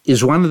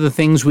one of the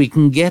things we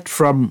can get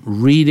from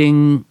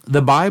reading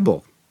the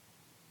Bible.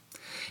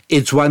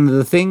 It's one of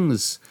the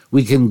things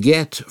we can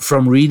get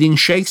from reading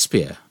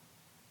Shakespeare.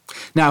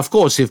 Now, of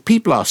course, if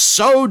people are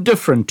so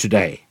different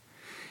today,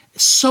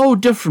 so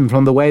different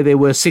from the way they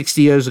were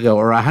 60 years ago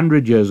or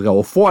 100 years ago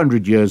or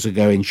 400 years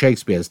ago in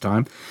Shakespeare's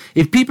time,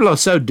 if people are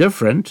so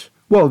different,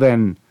 well,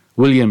 then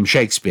William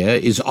Shakespeare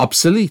is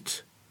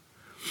obsolete.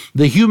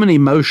 The human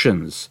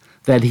emotions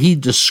that he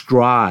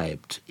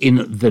described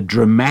in the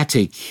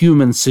dramatic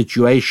human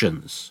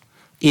situations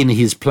in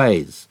his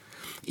plays,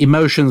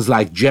 emotions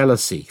like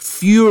jealousy,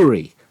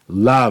 fury,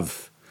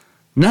 love,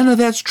 none of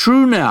that's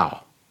true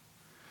now.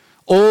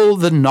 All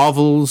the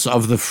novels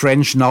of the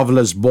French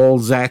novelist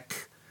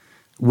Balzac,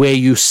 where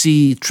you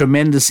see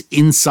tremendous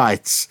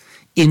insights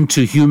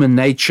into human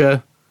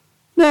nature,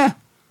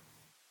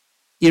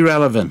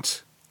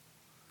 irrelevant.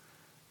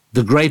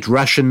 The great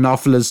Russian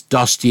novelist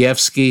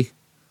Dostoevsky,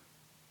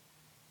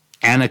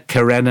 Anna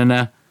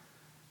Karenina,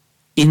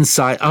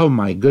 insight, oh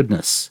my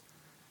goodness,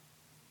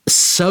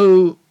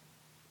 so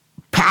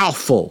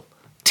powerful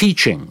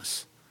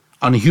teachings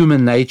on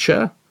human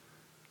nature.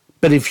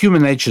 But if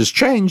human nature's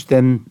changed,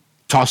 then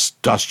toss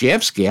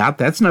Dostoevsky out,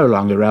 that's no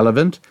longer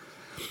relevant,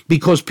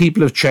 because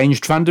people have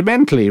changed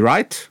fundamentally,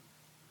 right?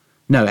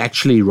 No,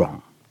 actually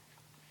wrong.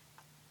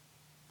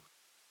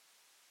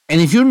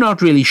 And if you're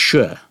not really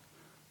sure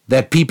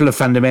that people have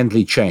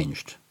fundamentally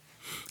changed,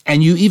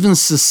 and you even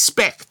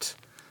suspect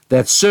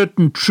that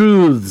certain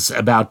truths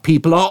about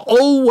people are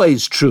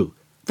always true,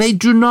 they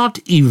do not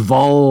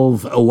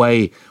evolve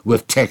away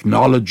with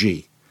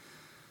technology.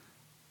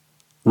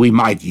 We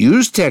might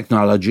use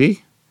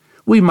technology.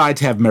 We might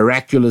have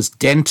miraculous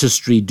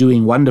dentistry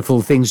doing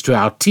wonderful things to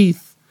our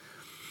teeth.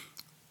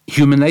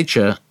 Human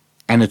nature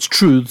and its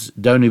truths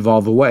don't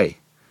evolve away.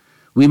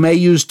 We may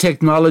use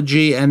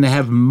technology and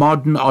have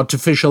modern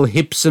artificial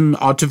hips and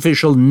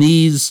artificial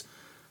knees,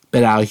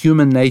 but our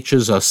human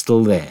natures are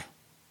still there.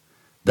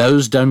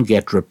 Those don't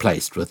get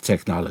replaced with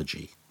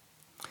technology.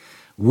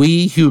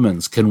 We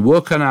humans can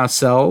work on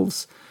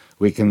ourselves.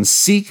 We can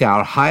seek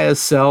our higher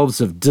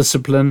selves of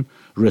discipline,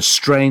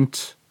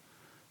 restraint,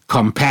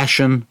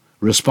 compassion,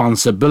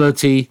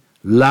 responsibility,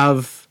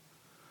 love,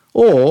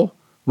 or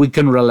we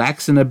can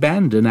relax and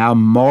abandon our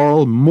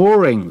moral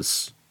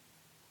moorings.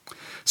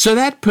 So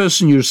that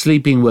person you're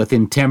sleeping with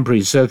in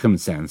temporary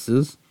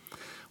circumstances,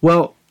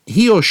 well,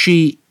 he or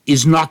she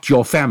is not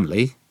your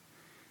family,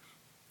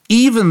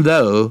 even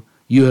though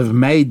you have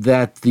made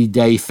that the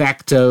de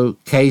facto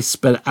case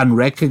but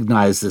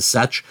unrecognized as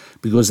such,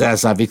 because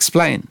as I've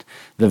explained,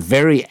 the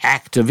very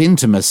act of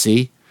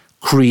intimacy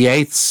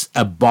creates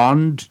a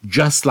bond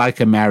just like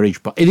a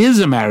marriage bond. It is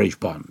a marriage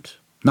bond,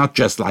 not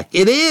just like,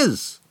 it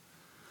is.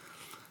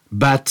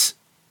 But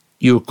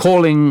you're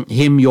calling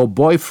him your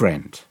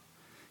boyfriend.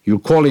 You're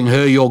calling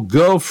her your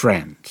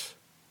girlfriend.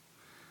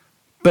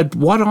 But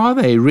what are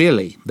they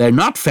really? They're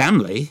not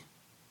family.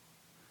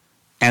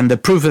 And the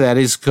proof of that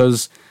is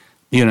because,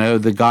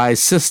 the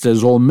guy's sister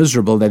is all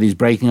miserable that he's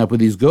breaking up with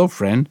his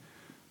girlfriend.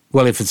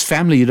 Well, if it's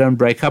family, you don't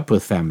break up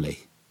with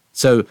family.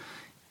 So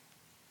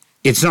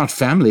it's not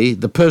family.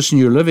 The person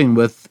you're living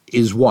with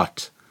is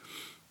what?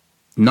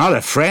 Not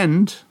a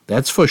friend,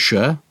 that's for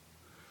sure.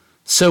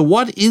 So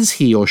what is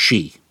he or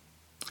she?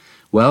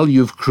 Well,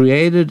 you've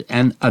created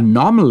an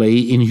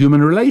anomaly in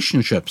human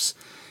relationships,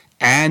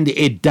 and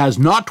it does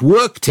not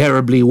work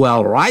terribly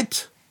well,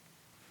 right?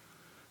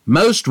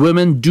 Most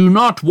women do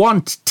not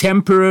want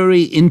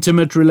temporary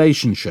intimate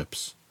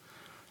relationships.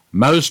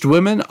 Most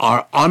women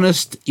are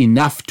honest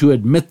enough to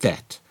admit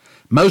that.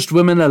 Most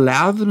women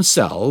allow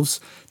themselves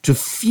to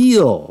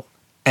feel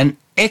an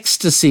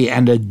ecstasy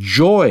and a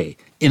joy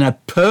in a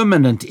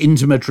permanent,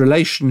 intimate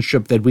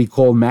relationship that we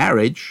call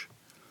marriage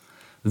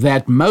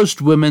that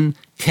most women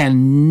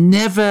can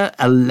never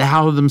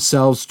allow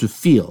themselves to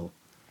feel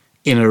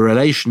in a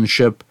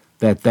relationship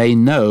that they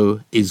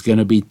know is going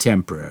to be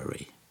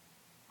temporary.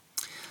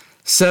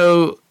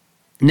 So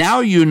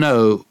now you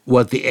know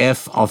what the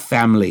F of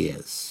family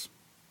is.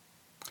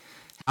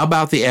 How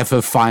about the F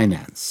of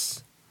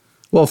finance?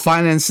 Well,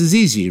 finance is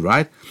easy,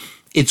 right?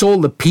 It's all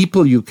the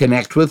people you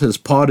connect with as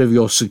part of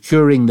your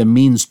securing the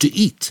means to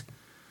eat.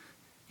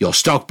 Your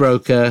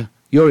stockbroker,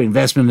 your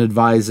investment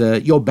advisor,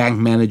 your bank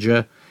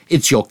manager.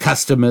 It's your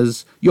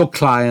customers, your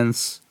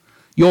clients,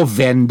 your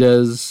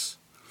vendors,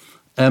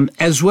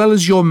 as well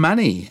as your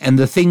money and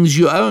the things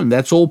you own.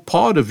 That's all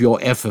part of your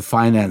F of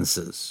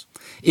finances.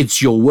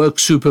 It's your work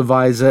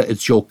supervisor,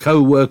 it's your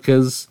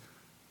co-workers.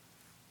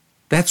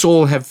 That's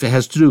all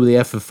has to do with the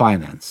F of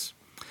finance.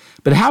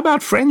 But how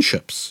about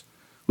friendships?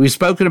 We've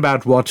spoken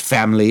about what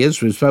family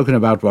is. We've spoken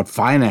about what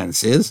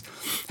finance is.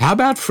 How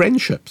about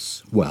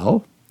friendships?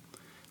 Well,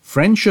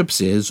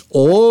 friendships is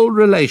all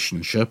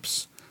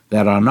relationships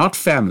that are not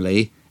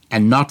family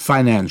and not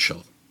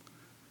financial.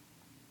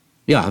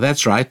 Yeah,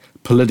 that's right.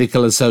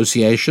 Political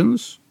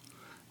associations,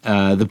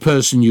 the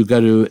person you go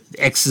to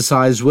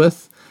exercise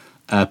with,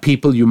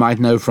 people you might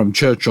know from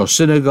church or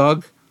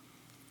synagogue,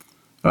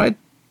 right?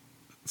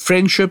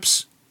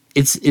 Friendships,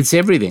 it's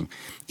everything.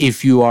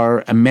 If you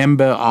are a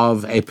member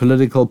of a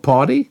political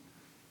party,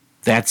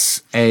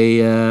 that's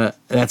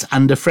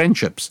under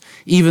friendships.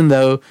 Even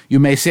though you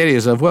may say to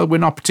yourself, well, we're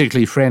not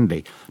particularly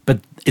friendly,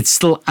 but it's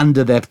still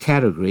under that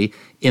category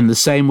in the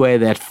same way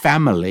that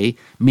family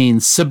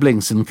means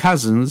siblings and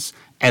cousins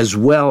as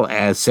well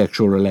as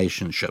sexual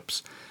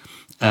relationships.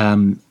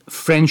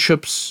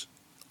 Friendships,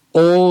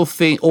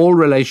 all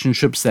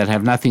relationships that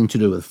have nothing to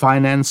do with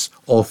finance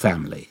or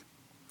family.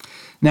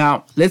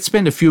 Now, let's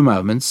spend a few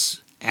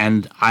moments,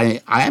 and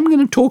I am going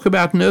to talk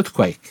about an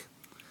earthquake.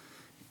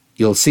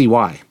 You'll see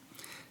why.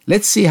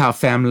 Let's see how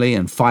family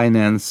and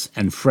finance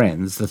and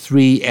friends, the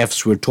three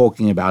F's we're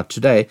talking about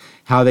today,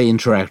 how they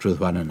interact with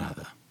one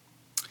another.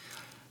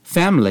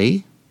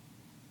 Family,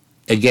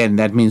 again,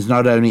 that means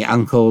not only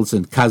uncles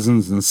and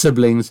cousins and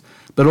siblings,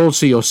 but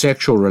also your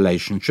sexual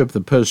relationship,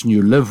 the person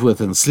you live with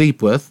and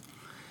sleep with.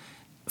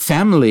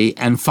 Family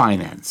and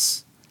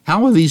finance.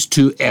 How are these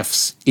two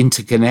F's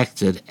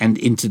interconnected and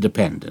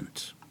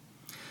interdependent?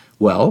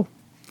 Well,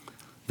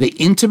 the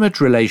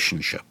intimate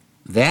relationship,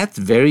 that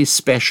very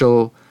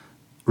special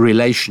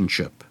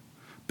relationship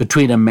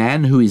between a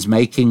man who is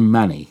making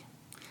money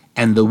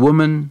and the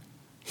woman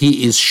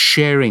he is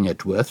sharing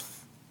it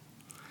with,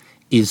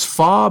 is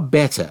far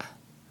better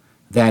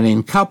than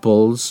in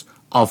couples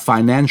of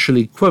financial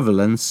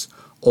equivalence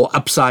or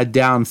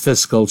upside-down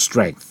fiscal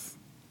strength.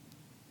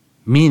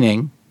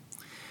 Meaning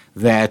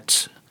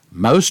that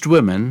most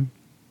women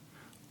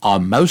are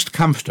most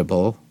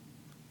comfortable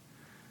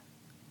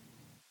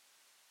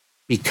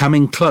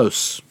becoming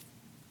close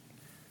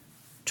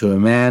to a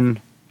man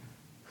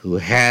who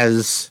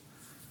has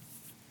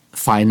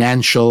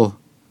financial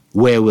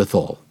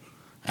wherewithal,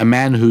 a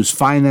man whose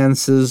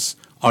finances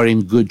are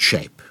in good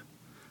shape,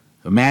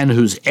 a man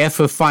whose F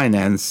of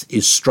finance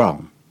is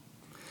strong.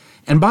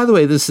 And by the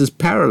way, this is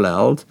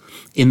paralleled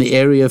in the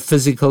area of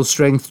physical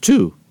strength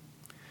too.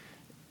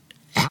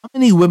 How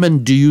many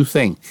women do you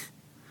think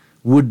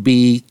would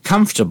be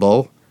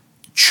comfortable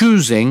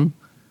choosing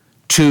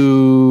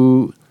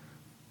to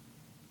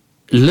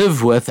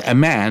live with a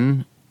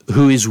man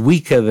who is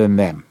weaker than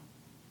them?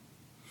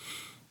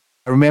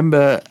 I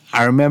remember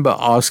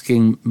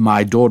asking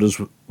my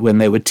daughters when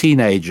they were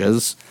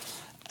teenagers,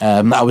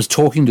 I was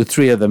talking to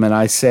three of them, and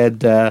I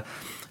said,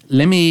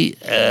 let me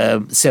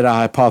set a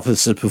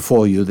hypothesis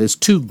before you. There's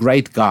two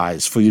great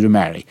guys for you to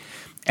marry.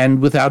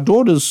 And with our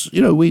daughters,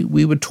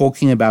 we were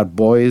talking about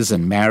boys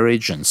and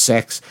marriage and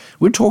sex.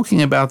 We're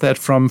talking about that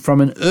from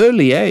an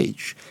early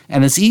age.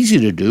 And it's easy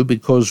to do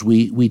because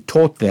we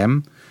taught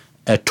them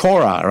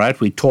Torah, right?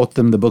 We taught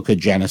them the book of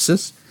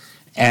Genesis.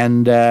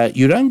 And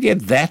you don't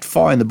get that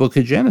far in the book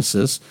of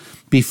Genesis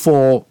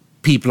before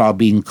people are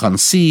being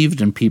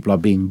conceived and people are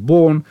being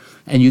born.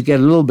 And you get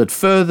a little bit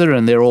further,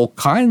 and there are all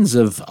kinds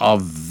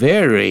of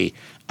very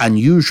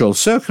unusual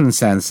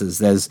circumstances.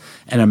 There's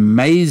an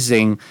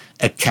amazing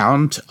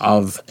account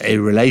of a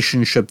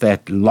relationship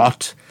that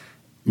Lot,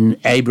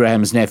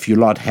 Abraham's nephew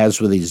Lot,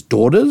 has with his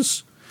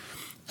daughters.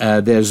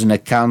 There's an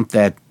account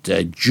that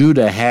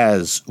Judah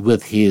has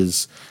with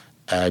his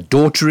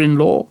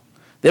daughter-in-law.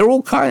 They're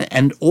all kind,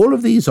 and all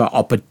of these are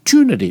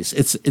opportunities.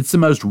 It's the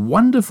most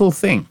wonderful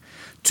thing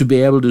to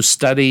be able to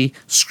study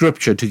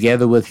Scripture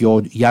together with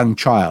your young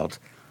child,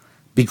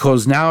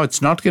 because now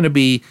it's not going to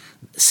be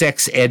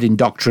sex ed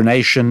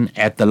indoctrination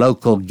at the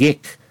local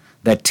GIC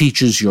that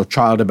teaches your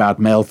child about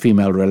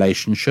male-female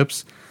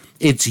relationships.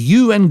 It's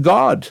you and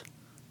God.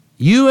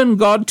 You and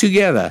God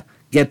together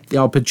get the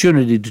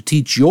opportunity to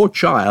teach your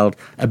child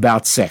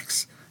about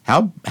sex.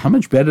 How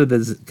much better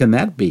can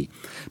that be?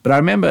 But I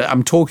remember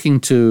I'm talking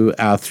to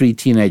our 3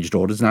 teenage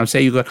daughters, and I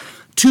say, you've got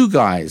 2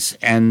 guys,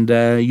 and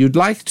you'd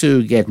like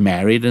to get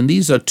married, and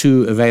these are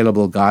 2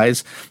 available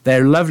guys.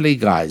 They're lovely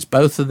guys.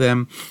 Both of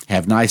them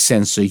have nice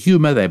sense of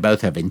humor. They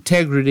both have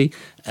integrity.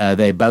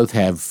 They both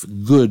have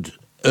good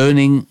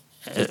earnings.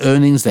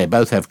 They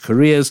both have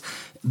careers.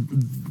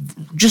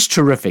 Just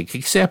terrific,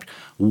 except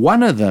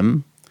one of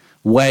them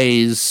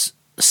weighs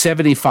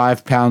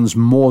 75 pounds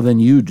more than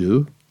you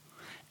do,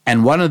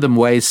 and one of them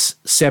weighs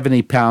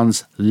 70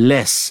 pounds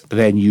less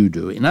than you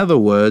do. In other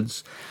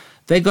words,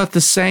 they got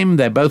the same,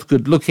 they're both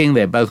good looking,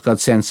 they both got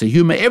sense of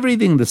humor,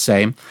 everything the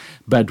same,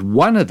 but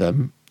one of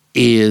them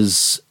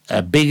is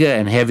bigger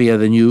and heavier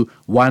than you,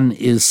 one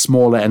is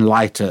smaller and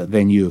lighter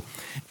than you.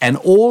 And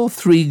all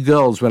 3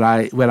 girls, when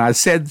I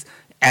said,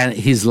 and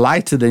he's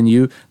lighter than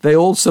you, they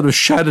all sort of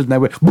shuddered and they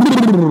went,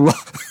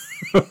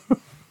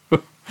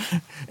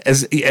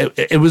 as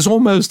it was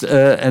almost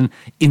an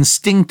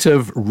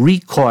instinctive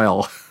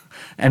recoil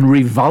and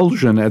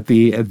revulsion at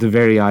the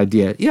very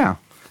idea. Yeah,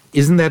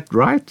 isn't that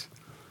right?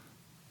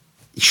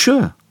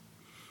 Sure.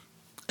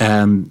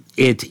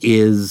 It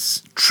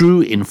is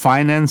true in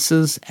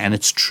finances, and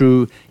it's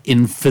true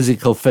in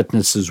physical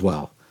fitness as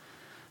well.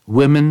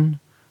 Women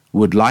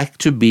would like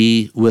to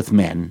be with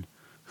men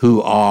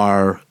who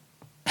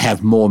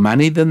have more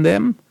money than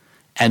them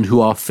and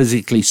who are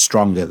physically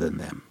stronger than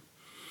them.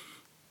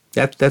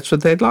 That's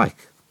what they'd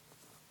like.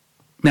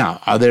 Now,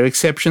 are there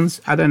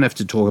exceptions? I don't have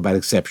to talk about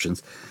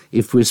exceptions.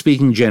 If we're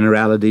speaking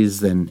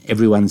generalities, then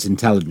everyone's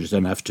intelligent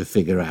enough to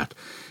figure out.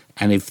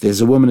 And if there's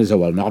a woman who says,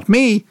 well, not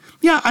me,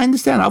 yeah, I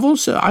understand.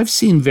 I've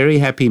seen very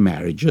happy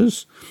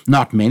marriages.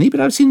 Not many, but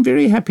I've seen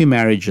very happy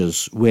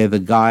marriages where the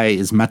guy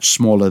is much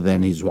smaller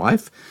than his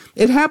wife.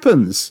 It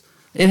happens.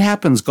 It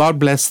happens. God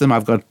bless them.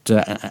 I've got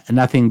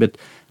nothing but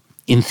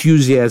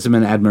enthusiasm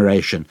and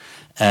admiration.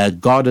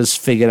 God has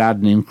figured out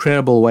an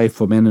incredible way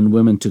for men and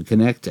women to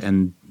connect,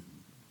 and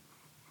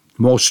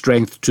more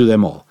strength to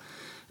them all.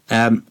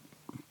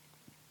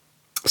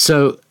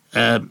 So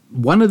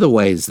one of the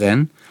ways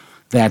then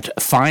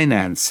that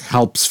finance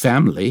helps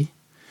family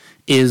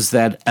is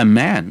that a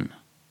man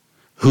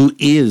who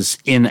is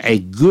in a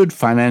good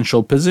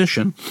financial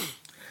position,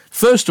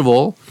 first of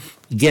all,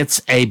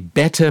 gets a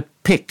better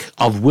pick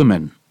of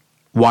women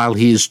while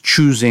he is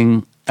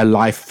choosing a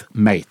life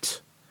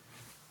mate.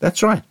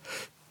 That's right.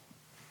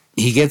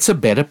 He gets a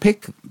better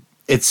pick.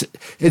 It's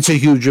a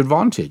huge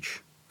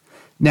advantage.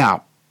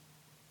 Now,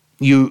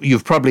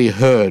 you've probably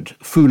heard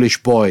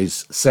foolish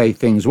boys say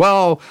things,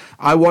 well,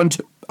 I want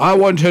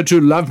her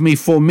to love me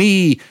for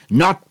me,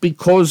 not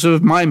because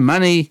of my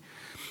money.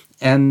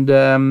 And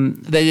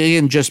they're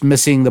again just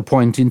missing the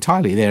point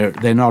entirely.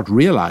 They're not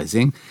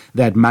realizing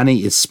that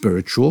money is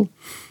spiritual,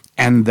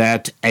 and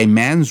that a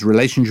man's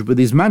relationship with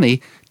his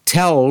money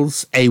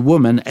tells a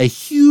woman a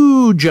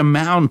huge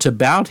amount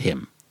about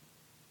him.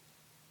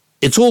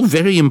 It's all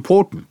very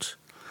important.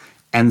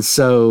 And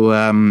so,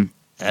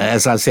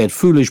 as I said,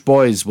 foolish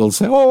boys will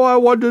say, oh, I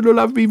want her to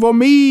love me for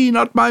me,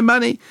 not my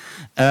money.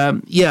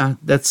 Yeah,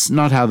 that's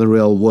not how the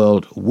real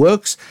world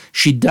works.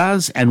 She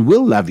does and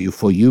will love you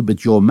for you,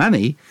 but your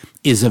money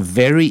is a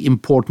very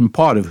important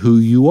part of who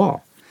you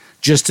are,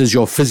 just as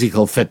your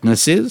physical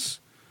fitness is.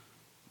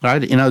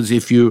 Right? In other words,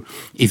 if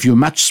you're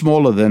much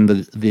smaller than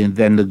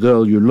the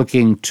girl you're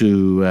looking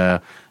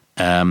to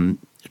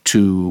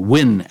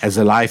win as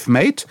a life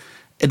mate,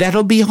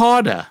 that'll be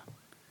harder.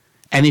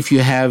 And if you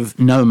have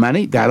no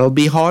money, that'll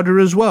be harder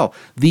as well.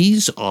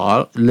 These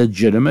are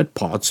legitimate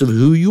parts of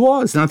who you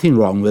are. There's nothing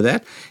wrong with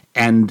that.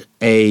 And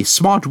a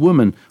smart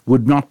woman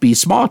would not be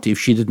smart if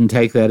she didn't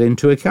take that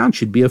into account.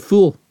 She'd be a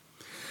fool.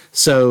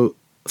 So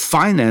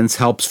finance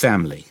helps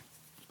family.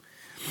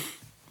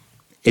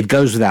 It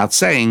goes without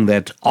saying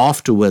that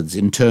afterwards,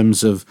 in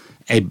terms of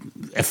a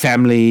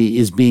family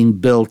is being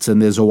built and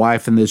there's a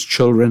wife and there's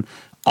children,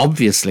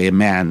 obviously a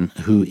man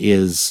who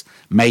is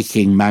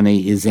making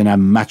money is in a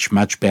much,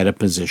 much better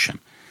position.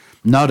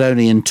 Not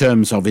only in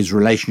terms of his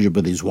relationship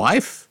with his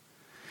wife,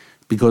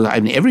 because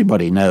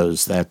everybody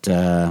knows that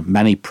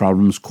money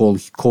problems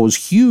cause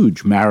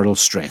huge marital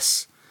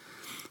stress.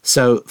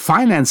 So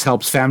finance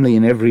helps family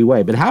in every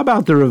way. But how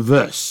about the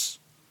reverse?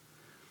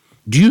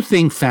 Do you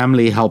think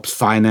family helps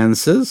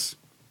finances?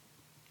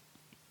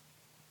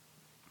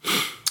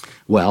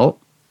 Well,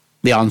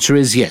 the answer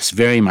is yes,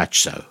 very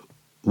much so.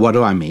 What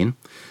do I mean?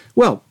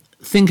 Well,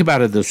 think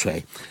about it this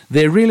way.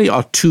 There really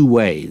are 2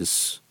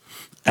 ways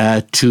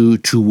to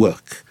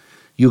work.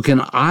 You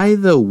can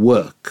either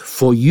work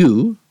for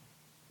you,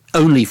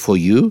 only for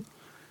you,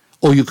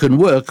 or you can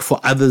work for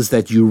others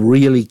that you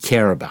really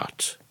care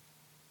about.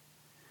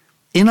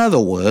 In other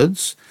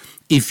words,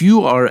 if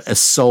you are a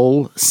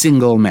sole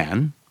single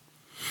man,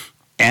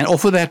 or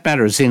for that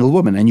matter, a single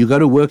woman, and you go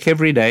to work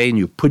every day and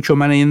you put your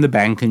money in the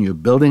bank and you're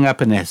building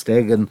up a nest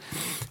egg, and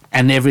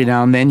every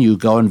now and then you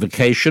go on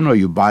vacation or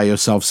you buy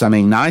yourself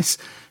something nice,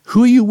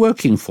 who are you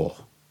working for?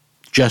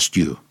 Just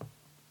you.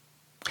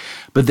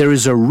 But there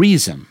is a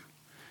reason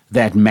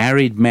that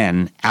married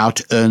men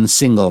out-earn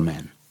single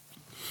men.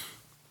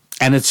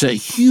 And it's a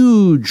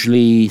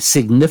hugely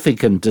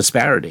significant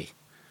disparity.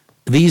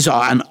 These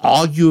are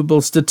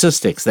unarguable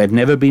statistics. They've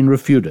never been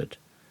refuted.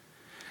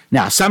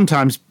 Now,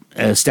 sometimes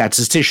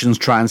statisticians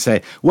try and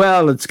say,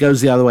 well, it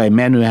goes the other way.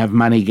 Men who have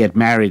money get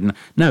married.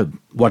 No,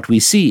 what we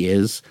see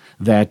is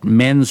that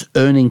men's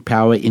earning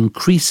power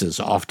increases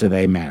after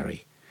they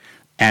marry.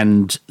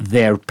 And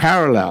they're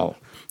parallel.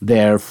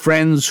 They're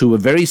friends who are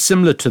very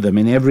similar to them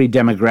in every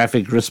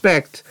demographic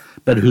respect,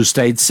 but who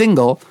stayed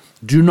single,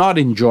 do not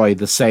enjoy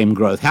the same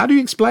growth. How do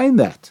you explain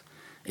that?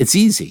 It's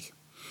easy.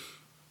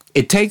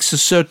 It takes a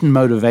certain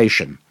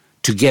motivation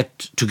to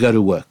go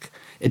to work.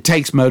 It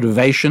takes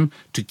motivation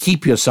to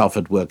keep yourself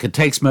at work. It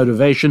takes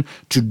motivation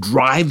to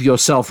drive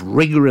yourself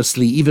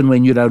rigorously even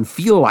when you don't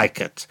feel like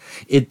it.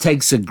 It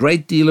takes a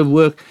great deal of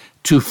work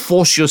to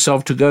force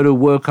yourself to go to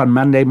work on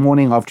Monday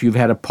morning after you've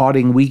had a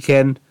partying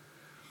weekend.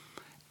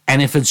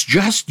 And if it's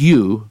just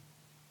you,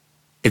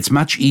 it's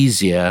much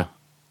easier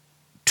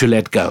to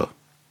let go.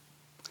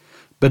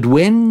 But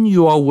when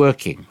you are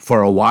working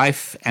for a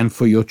wife and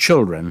for your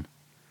children,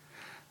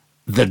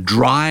 the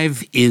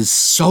drive is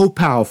so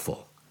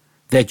powerful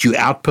that you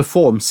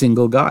outperform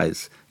single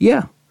guys.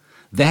 Yeah,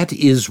 that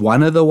is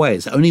one of the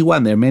ways, only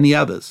one, there are many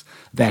others,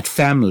 that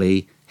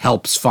family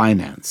helps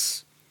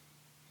finance.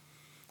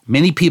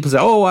 Many people say,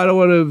 oh, I don't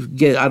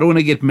want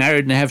to get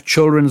married and have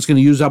children. It's going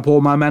to use up all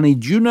my money.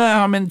 Do you know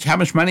how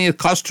much money it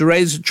costs to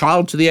raise a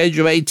child to the age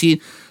of 18?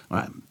 All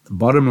right, the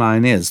bottom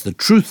line is, the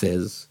truth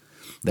is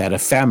that a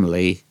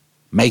family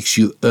makes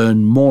you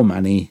earn more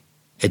money.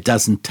 It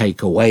doesn't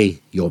take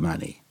away your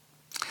money.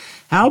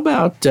 How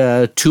about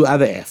two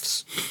other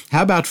F's?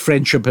 How about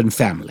friendship and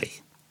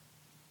family?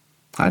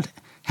 Right?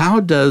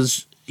 How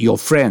does your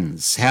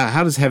friends,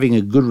 how does having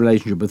a good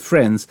relationship with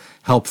friends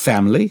help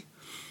family?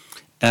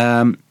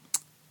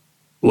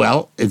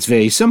 Well, it's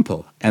very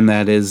simple, and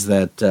that is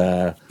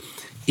that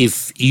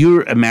if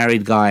you're a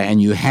married guy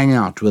and you hang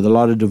out with a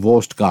lot of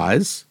divorced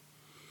guys,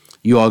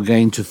 you are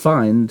going to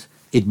find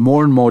it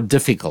more and more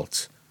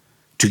difficult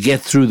to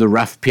get through the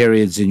rough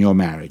periods in your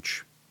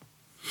marriage.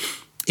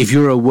 If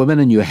you're a woman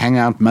and you hang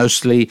out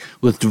mostly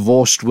with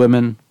divorced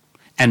women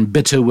and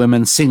bitter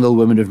women, single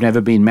women who've never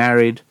been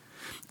married,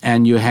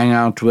 and you hang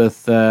out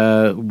with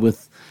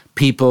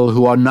people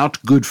who are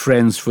not good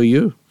friends for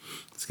you,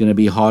 it's going to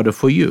be harder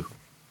for you.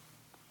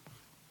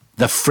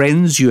 The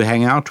friends you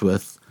hang out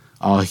with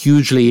are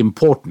hugely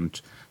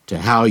important to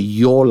how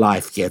your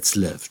life gets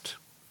lived.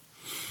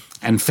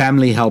 And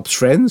family helps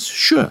friends?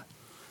 Sure.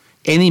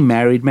 Any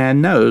married man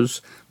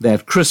knows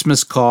that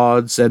Christmas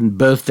cards and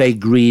birthday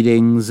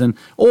greetings and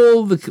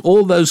all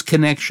those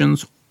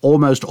connections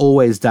almost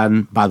always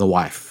done by the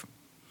wife.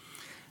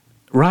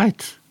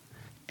 Right.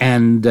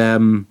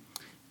 And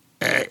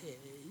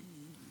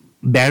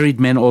married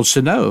men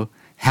also know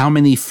how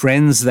many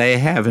friends they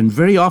have. And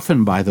very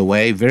often, by the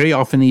way,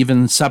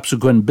 even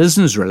subsequent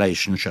business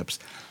relationships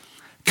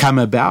come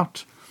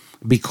about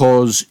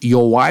because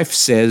your wife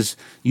says,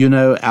 you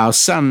know, our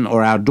son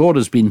or our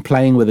daughter's been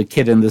playing with a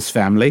kid in this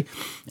family,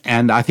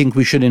 and I think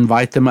we should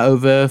invite them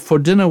over for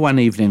dinner one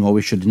evening, or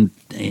we should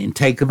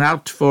take them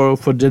out for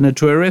dinner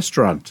to a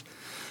restaurant.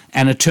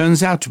 And it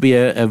turns out to be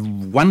a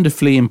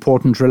wonderfully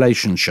important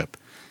relationship.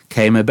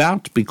 Came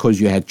about because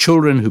you had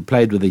children who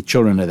played with the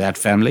children of that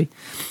family,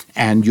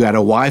 and you had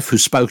a wife who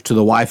spoke to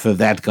the wife of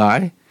that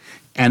guy,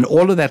 and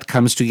all of that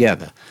comes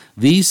together.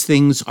 These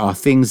things are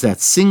things that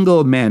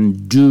single men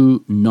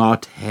do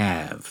not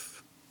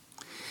have.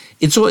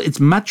 It's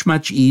much,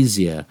 much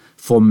easier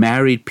for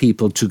married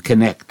people to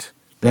connect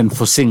than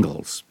for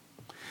singles.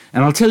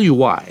 And I'll tell you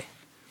why.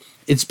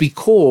 It's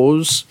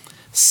because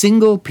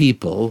single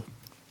people,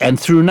 and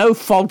through no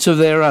fault of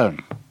their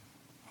own,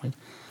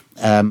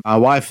 my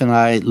wife and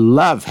I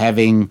love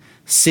having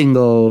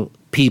single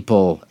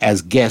people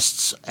as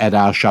guests at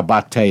our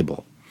Shabbat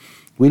table.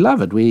 We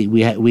love it.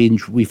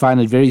 We find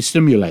it very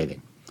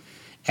stimulating.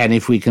 And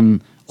if we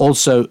can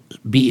also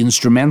be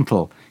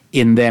instrumental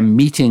in them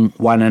meeting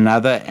one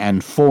another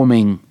and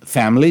forming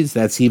families,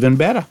 that's even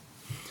better.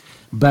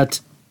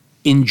 But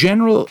in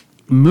general,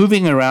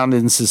 moving around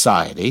in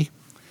society,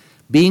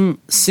 being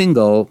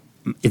single,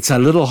 it's a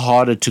little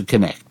harder to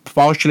connect,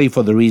 partially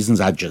for the reasons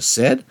I just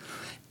said,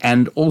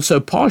 and also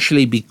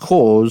partially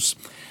because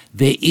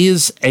there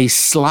is a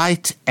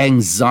slight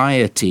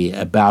anxiety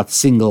about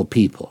single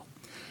people.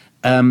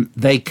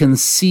 They can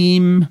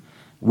seem,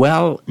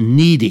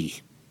 needy.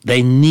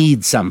 They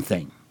need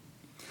something.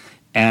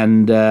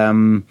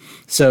 And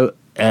so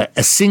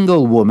a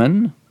single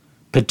woman,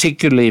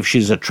 particularly if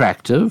she's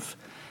attractive,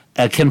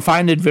 can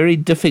find it very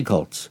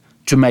difficult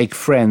to make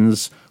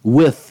friends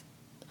with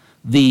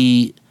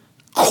the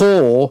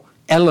core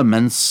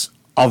elements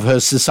of her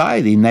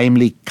society,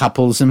 namely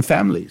couples and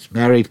families,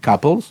 married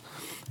couples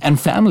and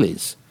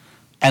families.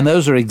 And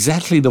those are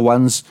exactly the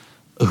ones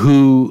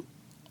who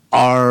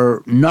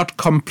are not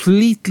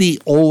completely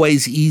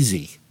always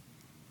easy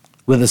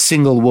with a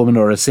single woman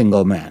or a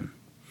single man.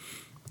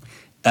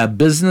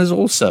 Business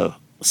also.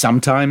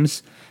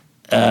 Sometimes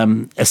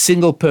a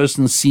single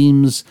person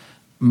seems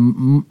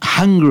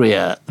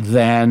hungrier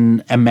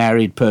than a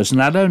married person.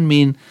 I don't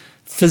mean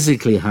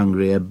physically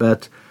hungrier,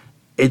 but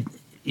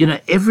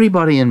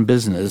everybody in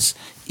business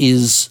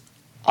is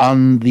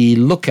on the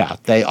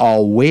lookout. They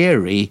are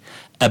wary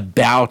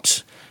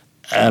about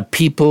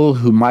people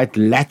who might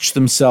latch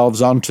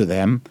themselves onto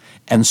them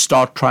and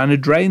start trying to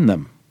drain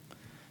them,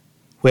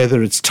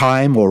 whether it's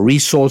time or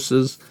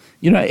resources.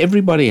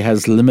 Everybody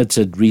has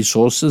limited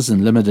resources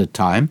and limited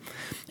time.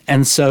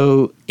 And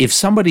so if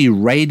somebody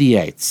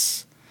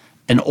radiates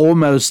an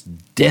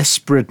almost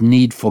desperate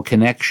need for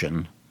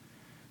connection,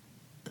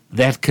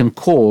 that can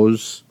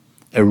cause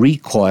a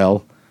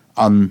recoil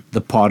on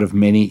the part of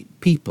many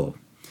people.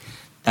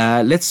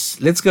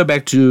 Let's go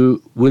back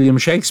to William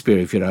Shakespeare,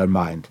 if you don't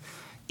mind.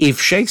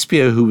 If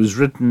Shakespeare,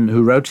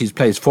 who wrote his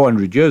plays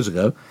 400 years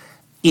ago,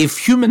 if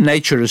human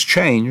nature has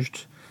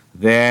changed,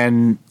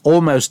 then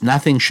almost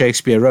nothing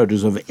Shakespeare wrote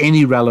is of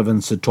any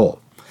relevance at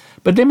all.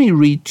 But let me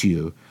read to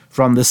you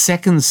from the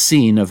second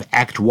scene of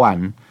Act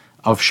 1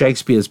 of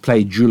Shakespeare's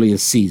play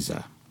Julius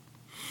Caesar.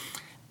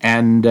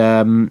 And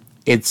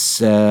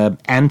it's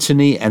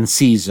Antony and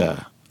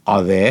Caesar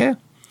are there.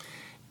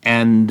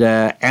 And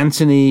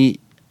Antony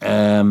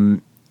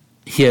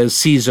hears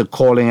Caesar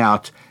calling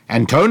out,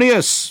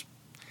 "Antonius!"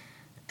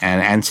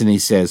 And Antony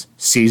says,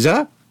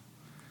 "Caesar?"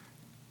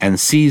 And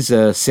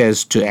Caesar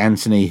says to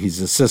Antony, his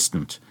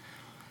assistant,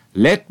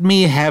 "Let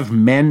me have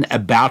men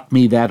about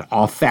me that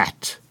are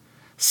fat,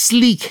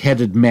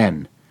 sleek-headed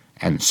men,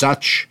 and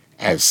such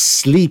as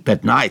sleep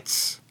at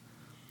nights.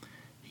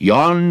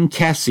 Yon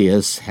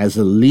Cassius has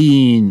a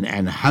lean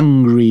and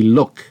hungry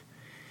look.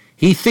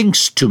 He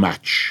thinks too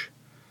much.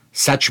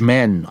 Such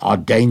men are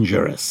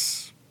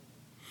dangerous."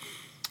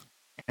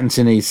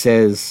 Antony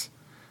says,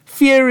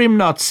 "Fear him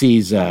not,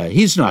 Caesar.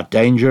 He's not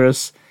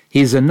dangerous.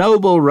 He's a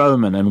noble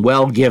Roman and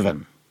well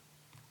given."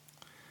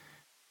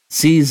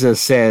 Caesar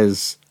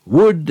says,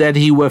 "Would that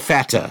he were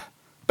fatter,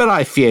 but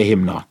I fear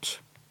him not."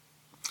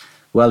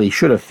 Well, he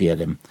should have feared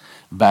him.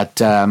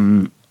 But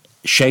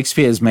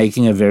Shakespeare is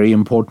making a very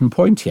important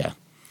point here.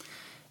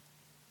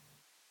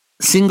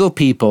 Single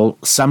people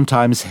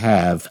sometimes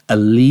have a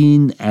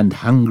lean and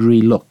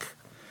hungry look.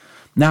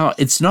 Now,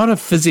 it's not a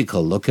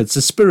physical look, it's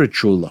a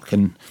spiritual look,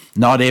 and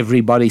not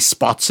everybody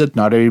spots it,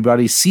 not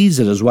everybody sees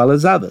it as well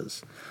as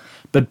others.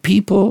 But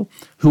people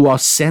who are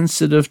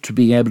sensitive to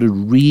being able to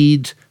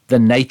read the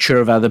nature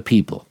of other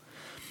people,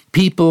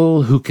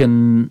 people who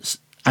can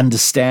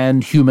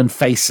understand human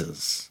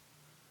faces,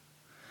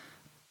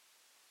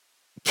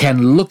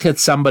 can look at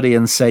somebody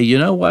and say, "You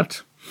know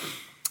what?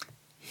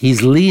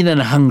 He's lean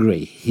and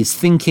hungry. He's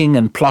thinking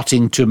and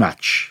plotting too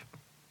much."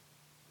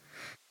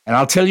 And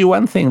I'll tell you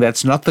one thing,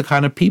 that's not the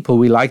kind of people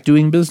we like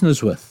doing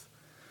business with.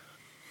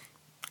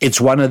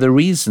 It's one of the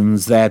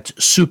reasons that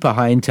super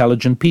high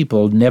intelligent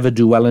people never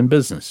do well in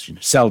business,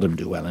 seldom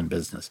do well in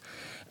business,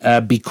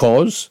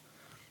 because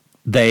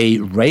they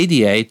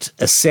radiate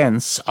a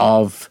sense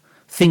of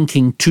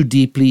thinking too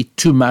deeply,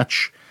 too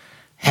much,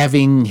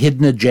 having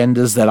hidden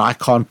agendas that I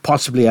can't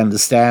possibly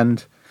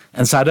understand.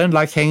 And so I don't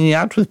like hanging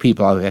out with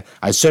people.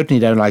 I certainly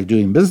don't like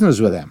doing business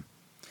with them.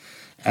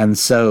 And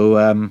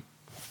so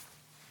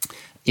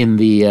in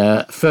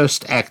the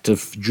first act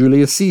of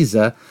Julius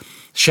Caesar,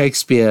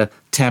 Shakespeare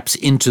taps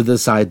into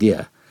this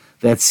idea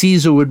that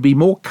Caesar would be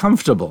more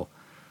comfortable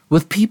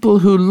with people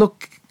who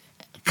look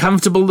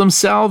comfortable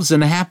themselves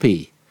and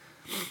happy.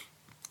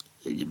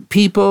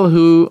 People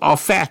who are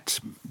fat,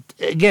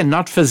 again,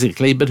 not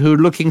physically, but who are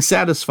looking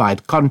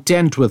satisfied,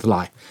 content with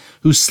life,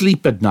 who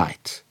sleep at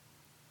night.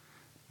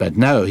 But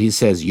no, he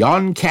says,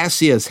 "Yon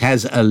Cassius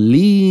has a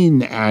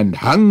lean and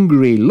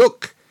hungry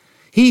look.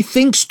 He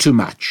thinks too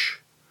much.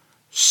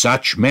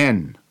 Such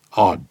men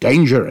are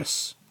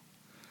dangerous."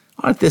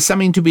 All right, there's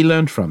something to be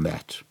learned from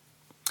that.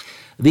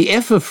 The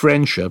F of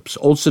friendships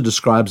also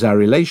describes our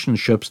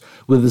relationships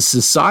with the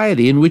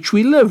society in which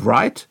we live,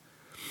 right?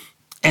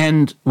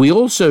 And we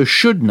also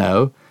should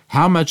know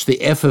how much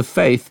the F of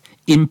faith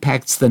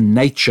impacts the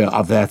nature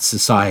of that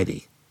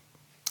society.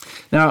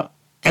 Now,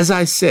 as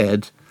I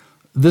said,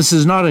 this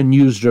is not a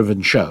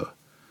news-driven show,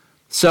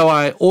 so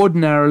I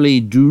ordinarily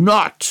do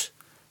not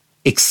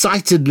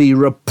excitedly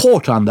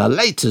report on the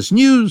latest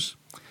news,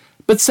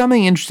 but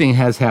something interesting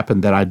has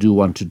happened that I do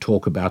want to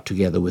talk about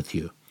together with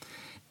you,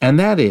 and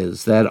that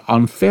is that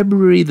on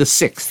February the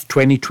 6th,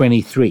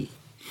 2023,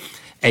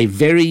 a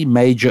very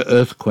major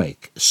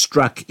earthquake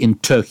struck in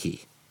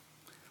Turkey.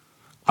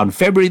 On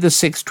February the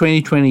 6th,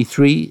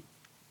 2023,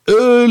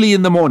 early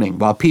in the morning,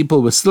 while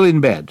people were still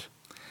in bed,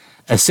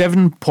 a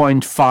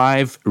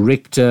 7.5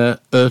 Richter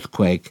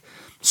earthquake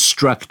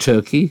struck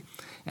Turkey,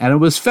 and it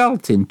was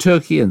felt in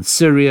Turkey and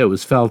Syria, it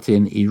was felt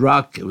in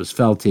Iraq, it was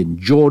felt in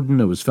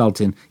Jordan, it was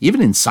felt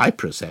even in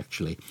Cyprus,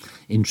 actually,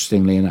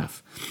 interestingly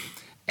enough.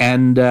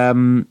 And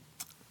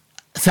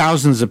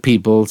thousands of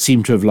people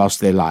seem to have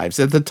lost their lives.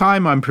 At the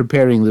time I'm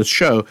preparing this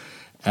show,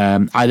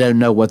 I don't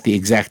know what the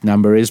exact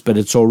number is, but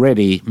it's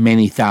already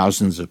many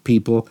thousands of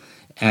people,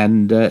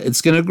 and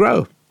it's going to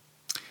grow.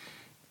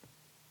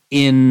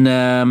 In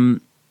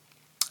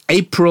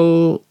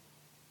April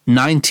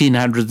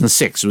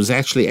 1906, it was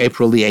actually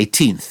April the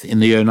 18th in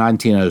the year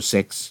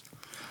 1906,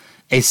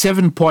 a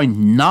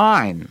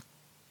 7.9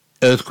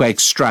 earthquake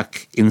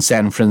struck in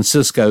San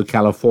Francisco,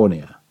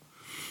 California,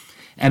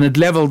 and it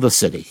leveled the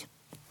city.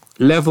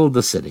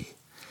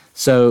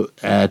 So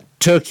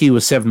Turkey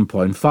was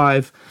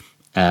 7.5.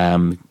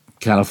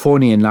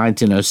 California in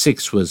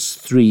 1906 was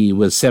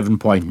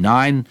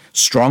 7.9,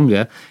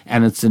 stronger,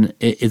 and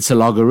it's a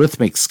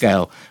logarithmic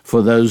scale.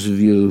 For those of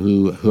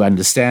you who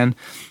understand,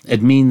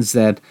 it means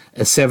that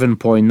a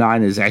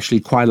 7.9 is actually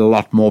quite a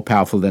lot more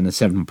powerful than a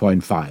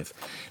 7.5.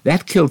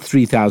 That killed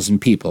 3,000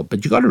 people,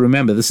 but you got to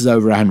remember this is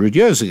over 100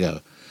 years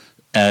ago.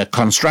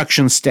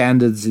 Construction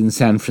standards in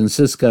San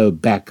Francisco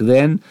back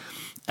then,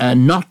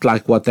 not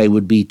like what they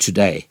would be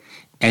today,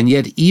 and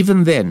yet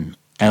even then.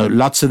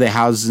 Lots of the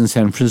houses in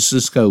San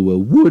Francisco were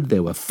wood.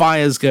 There were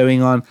fires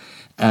going on.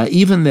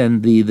 Even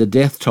then, the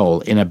death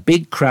toll in a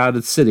big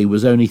crowded city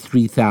was only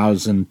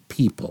 3,000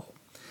 people.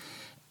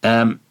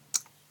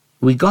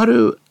 We got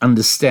to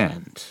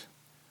understand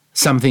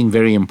something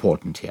very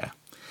important here.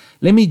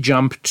 Let me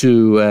jump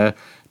to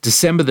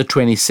December the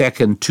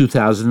 22nd,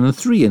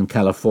 2003 in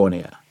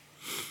California.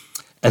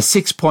 A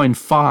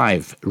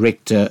 6.5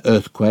 Richter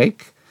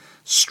earthquake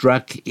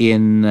struck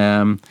in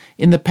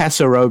the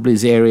Paso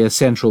Robles area,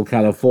 Central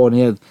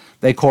California.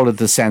 They call it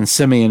the San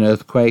Simeon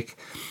earthquake,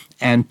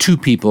 and 2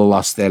 people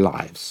lost their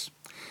lives.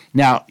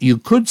 Now, you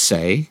could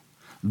say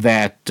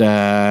that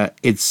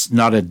it's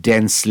not a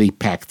densely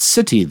packed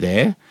city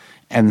there,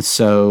 and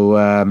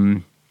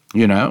so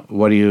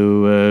what do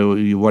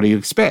you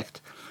expect?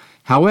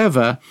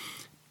 However,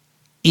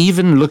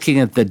 even looking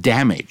at the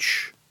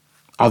damage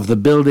of the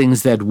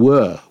buildings that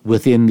were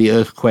within the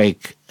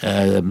earthquake,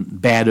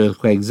 bad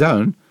earthquake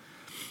zone,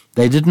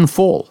 they didn't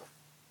fall.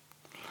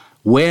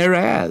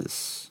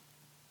 Whereas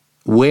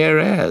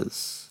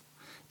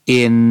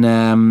in,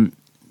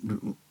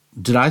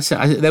 did I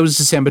say, that was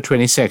December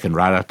 22nd,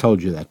 right? I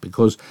told you that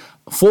because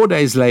 4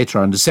 days later,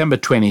 on December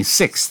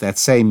 26th, that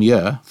same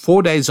year,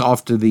 4 days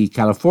after the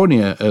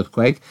California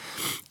earthquake,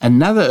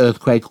 another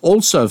earthquake,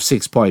 also of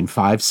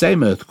 6.5,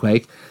 same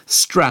earthquake,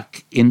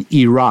 struck in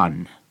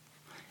Iran,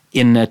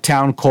 in a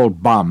town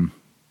called Bam.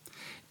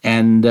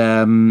 And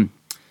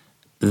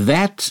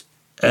that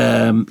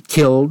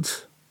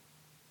killed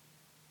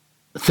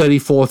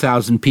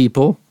 34,000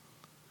 people,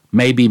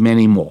 maybe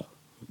many more.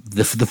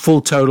 The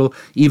full total,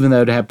 even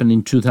though it happened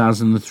in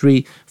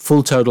 2003,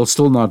 full total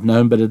still not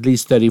known, but at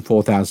least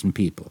 34,000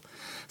 people.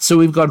 So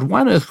we've got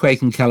one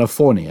earthquake in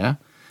California,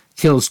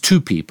 kills 2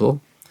 people.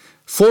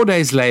 4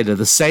 days later,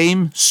 the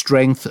same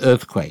strength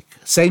earthquake,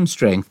 same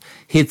strength,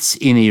 hits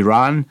in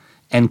Iran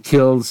and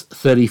kills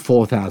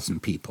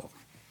 34,000 people.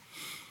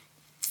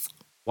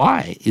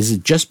 Why? Is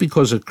it just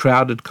because of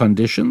crowded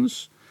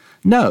conditions?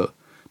 No,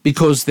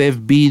 because there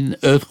have been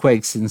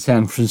earthquakes in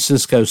San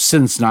Francisco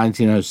since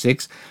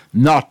 1906,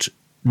 not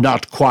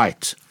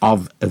quite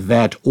of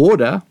that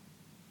order,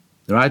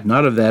 right?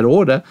 Not of that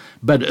order,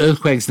 but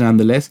earthquakes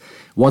nonetheless.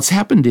 What's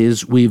happened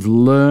is we've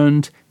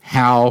learned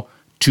how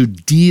to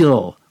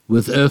deal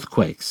with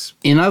earthquakes.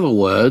 In other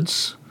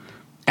words,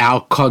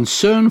 our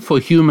concern for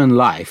human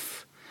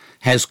life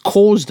has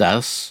caused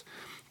us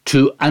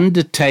to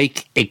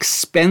undertake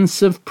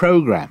expensive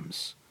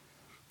programs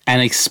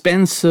and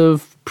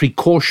expensive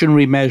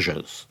precautionary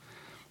measures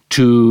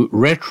to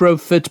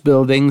retrofit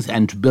buildings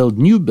and to build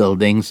new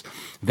buildings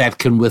that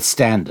can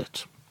withstand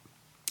it.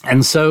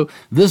 And so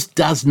this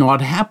does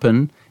not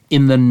happen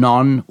in the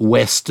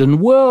non-Western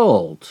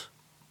world.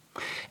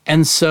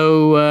 And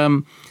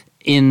so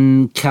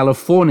in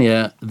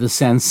California, the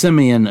San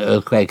Simeon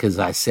earthquake, as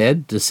I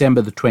said,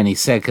 December the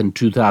 22nd,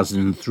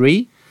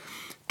 2003,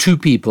 2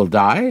 people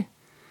die.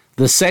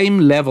 The same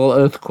level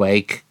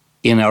earthquake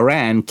in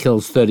Iran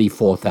kills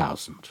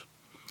 34,000.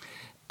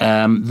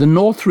 The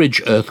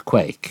Northridge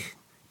earthquake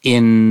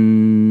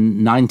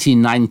in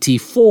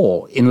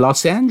 1994 in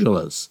Los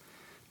Angeles,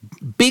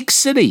 big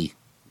city,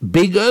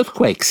 big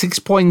earthquake,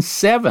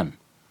 6.7.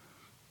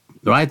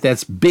 Right,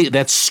 that's big.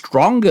 That's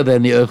stronger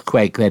than the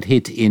earthquake that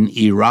hit in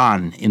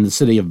Iran in the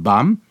city of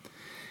Bam,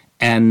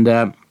 and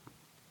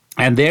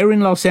there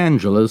in Los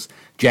Angeles,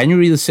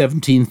 January the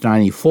 17th,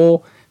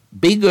 94.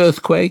 Big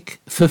earthquake,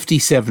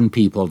 57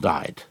 people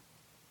died.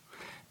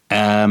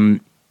 In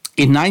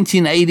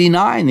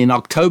 1989, in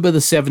October the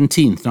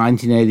 17th,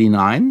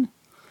 1989,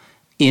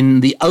 in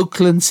the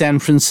Oakland, San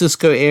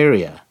Francisco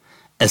area,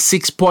 a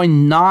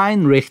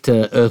 6.9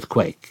 Richter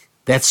earthquake.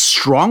 That's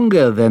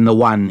stronger than the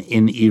one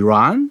in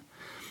Iran.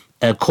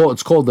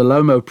 It's called the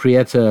Loma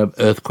Prieta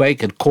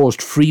earthquake. It caused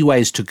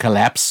freeways to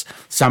collapse.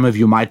 Some of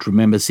you might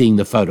remember seeing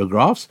the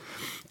photographs.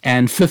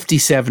 And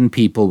 57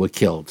 people were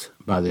killed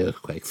by the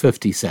earthquake.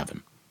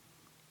 57.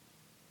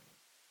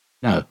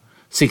 No,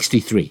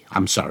 63.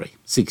 I'm sorry,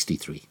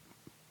 63.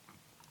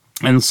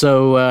 And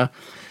so,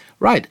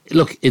 right,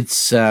 look,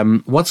 it's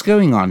what's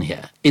going on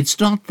here. It's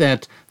not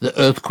that the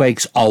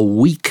earthquakes are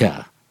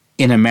weaker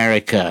in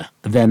America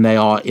than they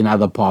are in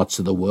other parts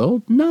of the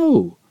world.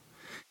 No.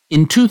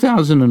 In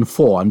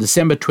 2004, on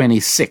December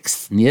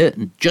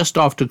 26th, just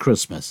after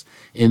Christmas,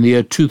 in the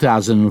year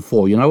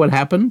 2004, you know what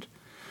happened?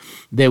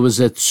 There was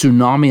a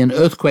tsunami, an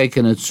earthquake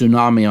and a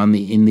tsunami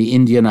in the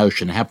Indian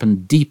Ocean. It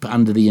happened deep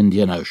under the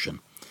Indian Ocean.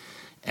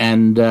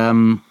 And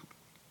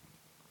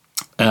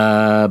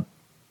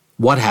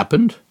what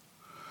happened?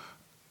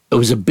 It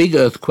was a big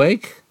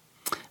earthquake.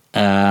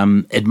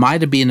 It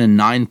might have been a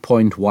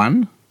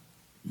 9.1.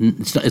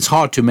 It's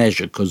hard to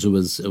measure because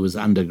it was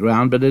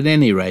underground, but at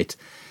any rate,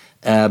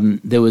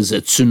 there was a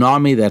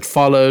tsunami that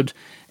followed,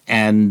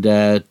 and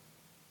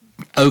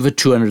over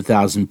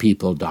 200,000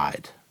 people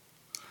died.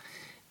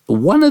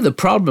 One of the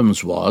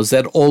problems was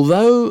that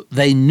although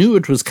they knew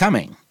it was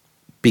coming,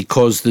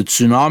 because the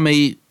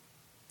tsunami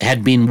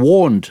had been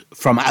warned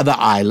from other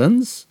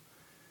islands,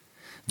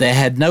 they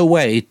had no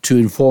way to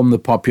inform the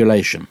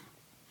population.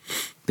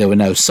 There were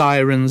no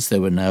sirens,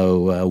 there were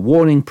no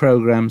warning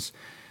programs.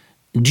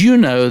 Do you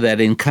know that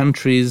in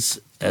countries,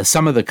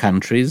 some of the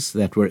countries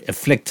that were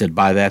afflicted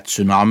by that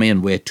tsunami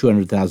and where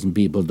 200,000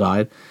 people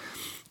died,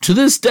 to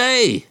this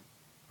day,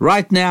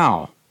 right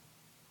now,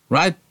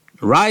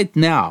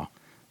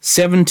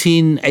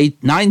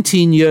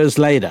 19 years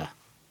later,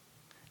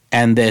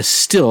 and they're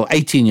still,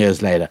 18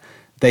 years later,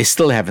 they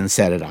still haven't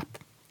set it up.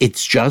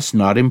 It's just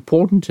not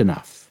important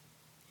enough.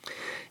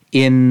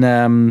 In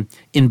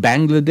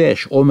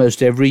Bangladesh,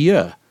 almost every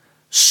year,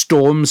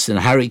 storms and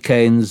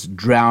hurricanes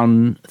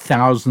drown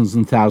thousands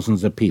and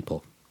thousands of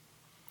people.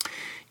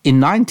 In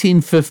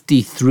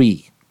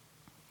 1953,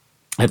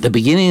 at the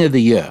beginning of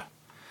the year,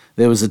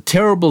 there was a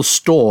terrible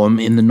storm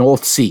in the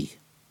North Sea,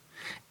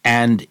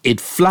 and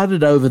it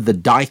flooded over the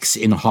dikes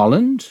in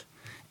Holland,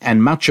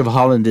 and much of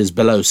Holland is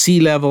below sea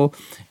level.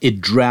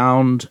 It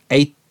drowned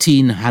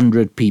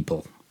 1,800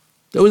 people.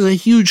 It was a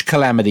huge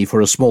calamity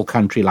for a small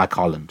country like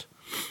Holland.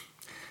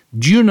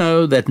 Do you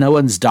know that no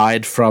one's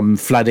died from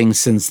flooding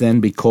since then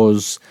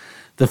because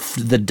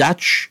the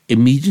Dutch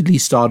immediately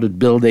started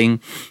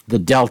building the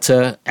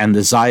Delta and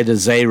the Zuider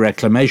Zee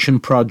reclamation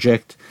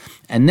project,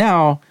 and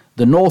now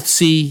the North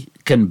Sea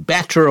can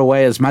batter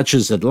away as much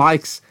as it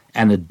likes,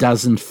 and it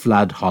doesn't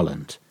flood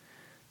Holland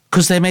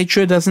because they made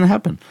sure it doesn't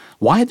happen.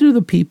 Why do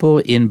the people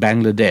in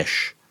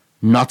Bangladesh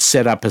not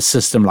set up a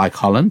system like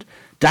Holland?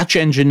 Dutch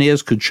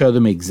engineers could show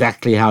them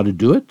exactly how to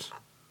do it.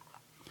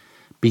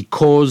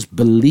 Because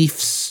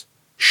beliefs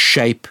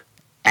shape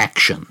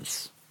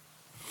actions.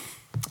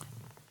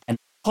 And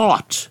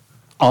part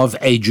of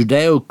a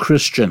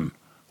Judeo-Christian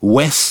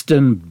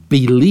Western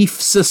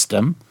belief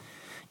system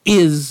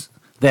is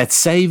that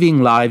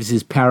saving lives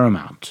is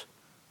paramount,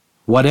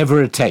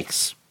 whatever it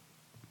takes.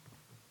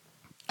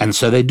 And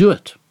so they do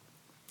it.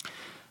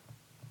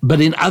 But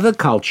in other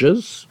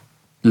cultures,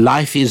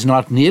 life is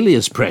not nearly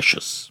as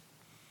precious.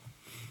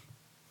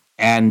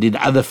 And in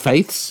other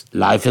faiths,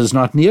 life is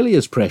not nearly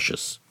as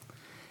precious.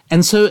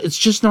 And so it's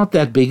just not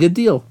that big a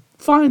deal.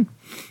 Fine.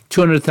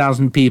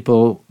 200,000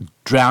 people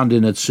drowned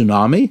in a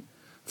tsunami.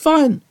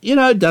 Fine. You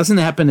know, it doesn't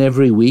happen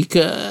every week.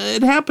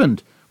 It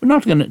happened.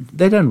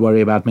 They don't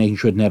worry about making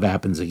sure it never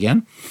happens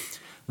again.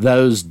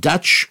 Those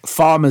Dutch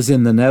farmers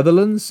in the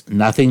Netherlands,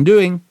 nothing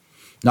doing.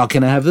 Not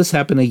going to have this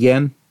happen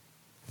again.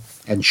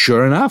 And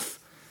sure enough,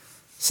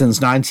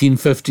 since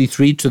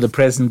 1953 to the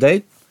present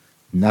date,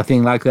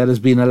 nothing like that has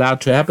been allowed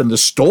to happen. The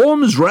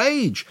storms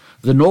rage.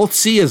 The North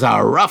Sea is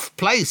a rough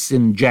place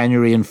in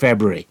January and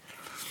February,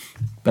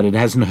 but it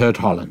hasn't hurt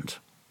Holland.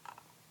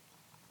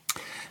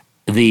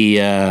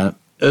 The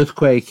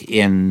earthquake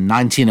in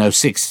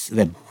 1906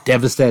 that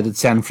devastated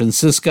San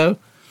Francisco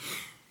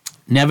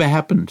never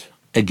happened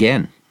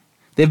again.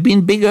 There have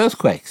been big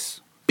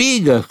earthquakes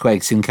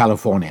in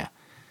California,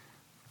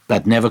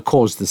 but never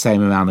caused the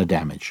same amount of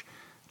damage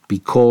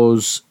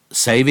because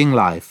saving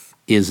life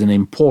is an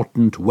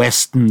important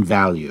Western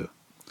value.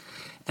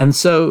 And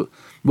so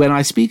when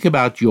I speak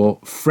about your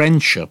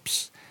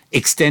friendships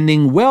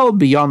extending well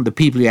beyond the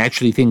people you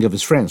actually think of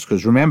as friends,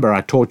 because remember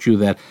I taught you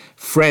that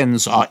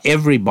friends are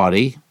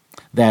everybody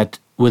that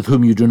with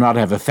whom you do not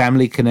have a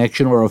family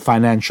connection or a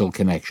financial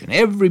connection.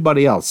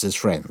 Everybody else is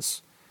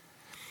friends.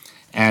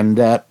 And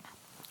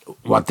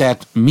what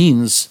that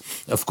means,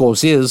 of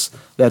course, is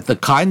that the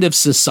kind of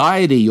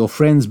society your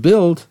friends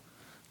build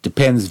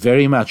depends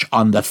very much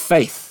on the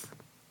faith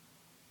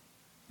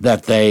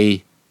that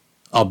they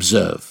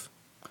observe.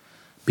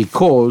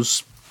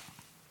 Because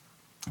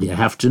you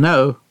have to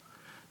know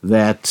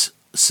that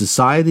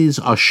societies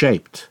are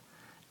shaped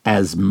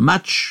as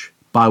much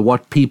by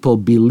what people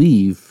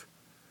believe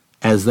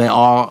as they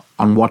are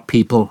on what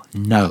people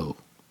know.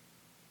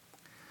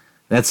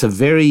 That's a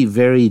very,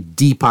 very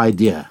deep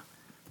idea,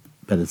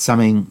 but it's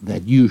something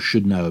that you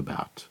should know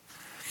about.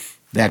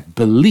 That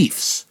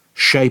beliefs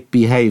shape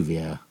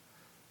behavior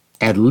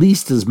at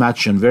least as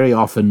much and very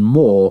often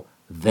more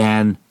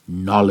than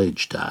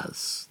knowledge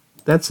does.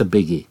 That's a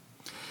biggie.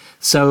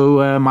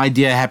 So, my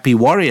dear happy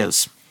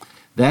warriors,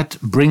 that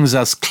brings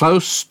us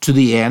close to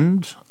the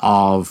end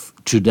of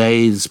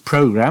today's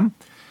program.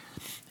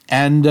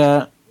 And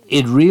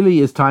it really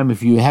is time,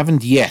 if you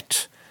haven't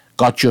yet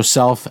got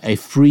yourself a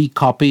free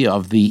copy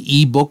of the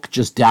ebook,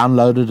 just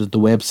download it at the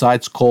website.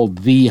 It's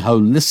called The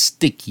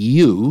Holistic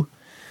You.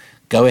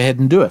 Go ahead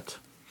and do it,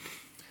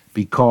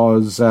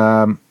 because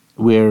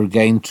we're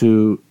going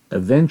to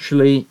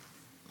eventually,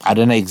 I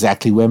don't know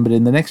exactly when, but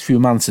in the next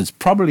few months, it's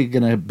probably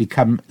going to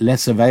become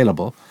less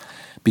available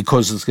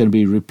because it's going to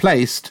be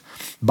replaced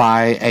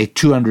by a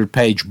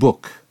 200-page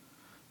book,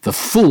 the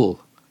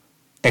full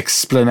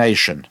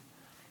explanation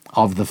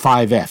of the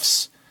 5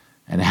 F's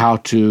and how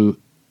to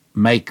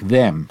make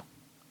them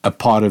a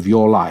part of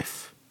your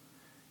life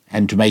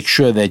and to make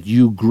sure that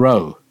you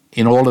grow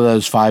in all of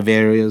those 5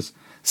 areas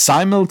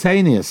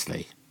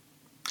simultaneously.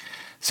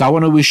 So I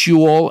want to wish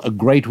you all a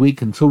great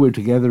week until we're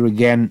together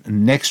again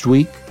next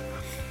week.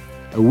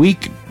 A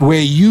week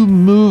where you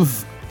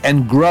move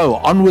and grow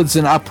onwards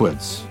and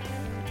upwards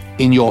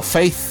in your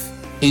faith,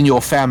 in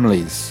your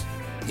families,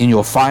 in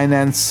your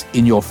finance,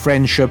 in your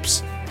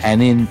friendships,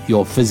 and in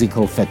your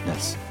physical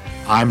fitness.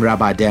 I'm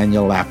Rabbi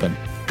Daniel Lapin.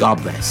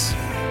 God bless.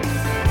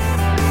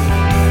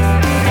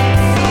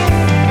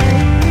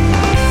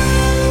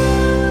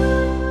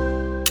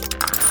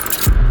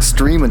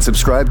 Stream and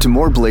subscribe to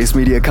more Blaze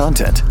Media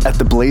content at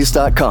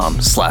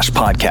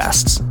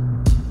theblaze.com/podcasts.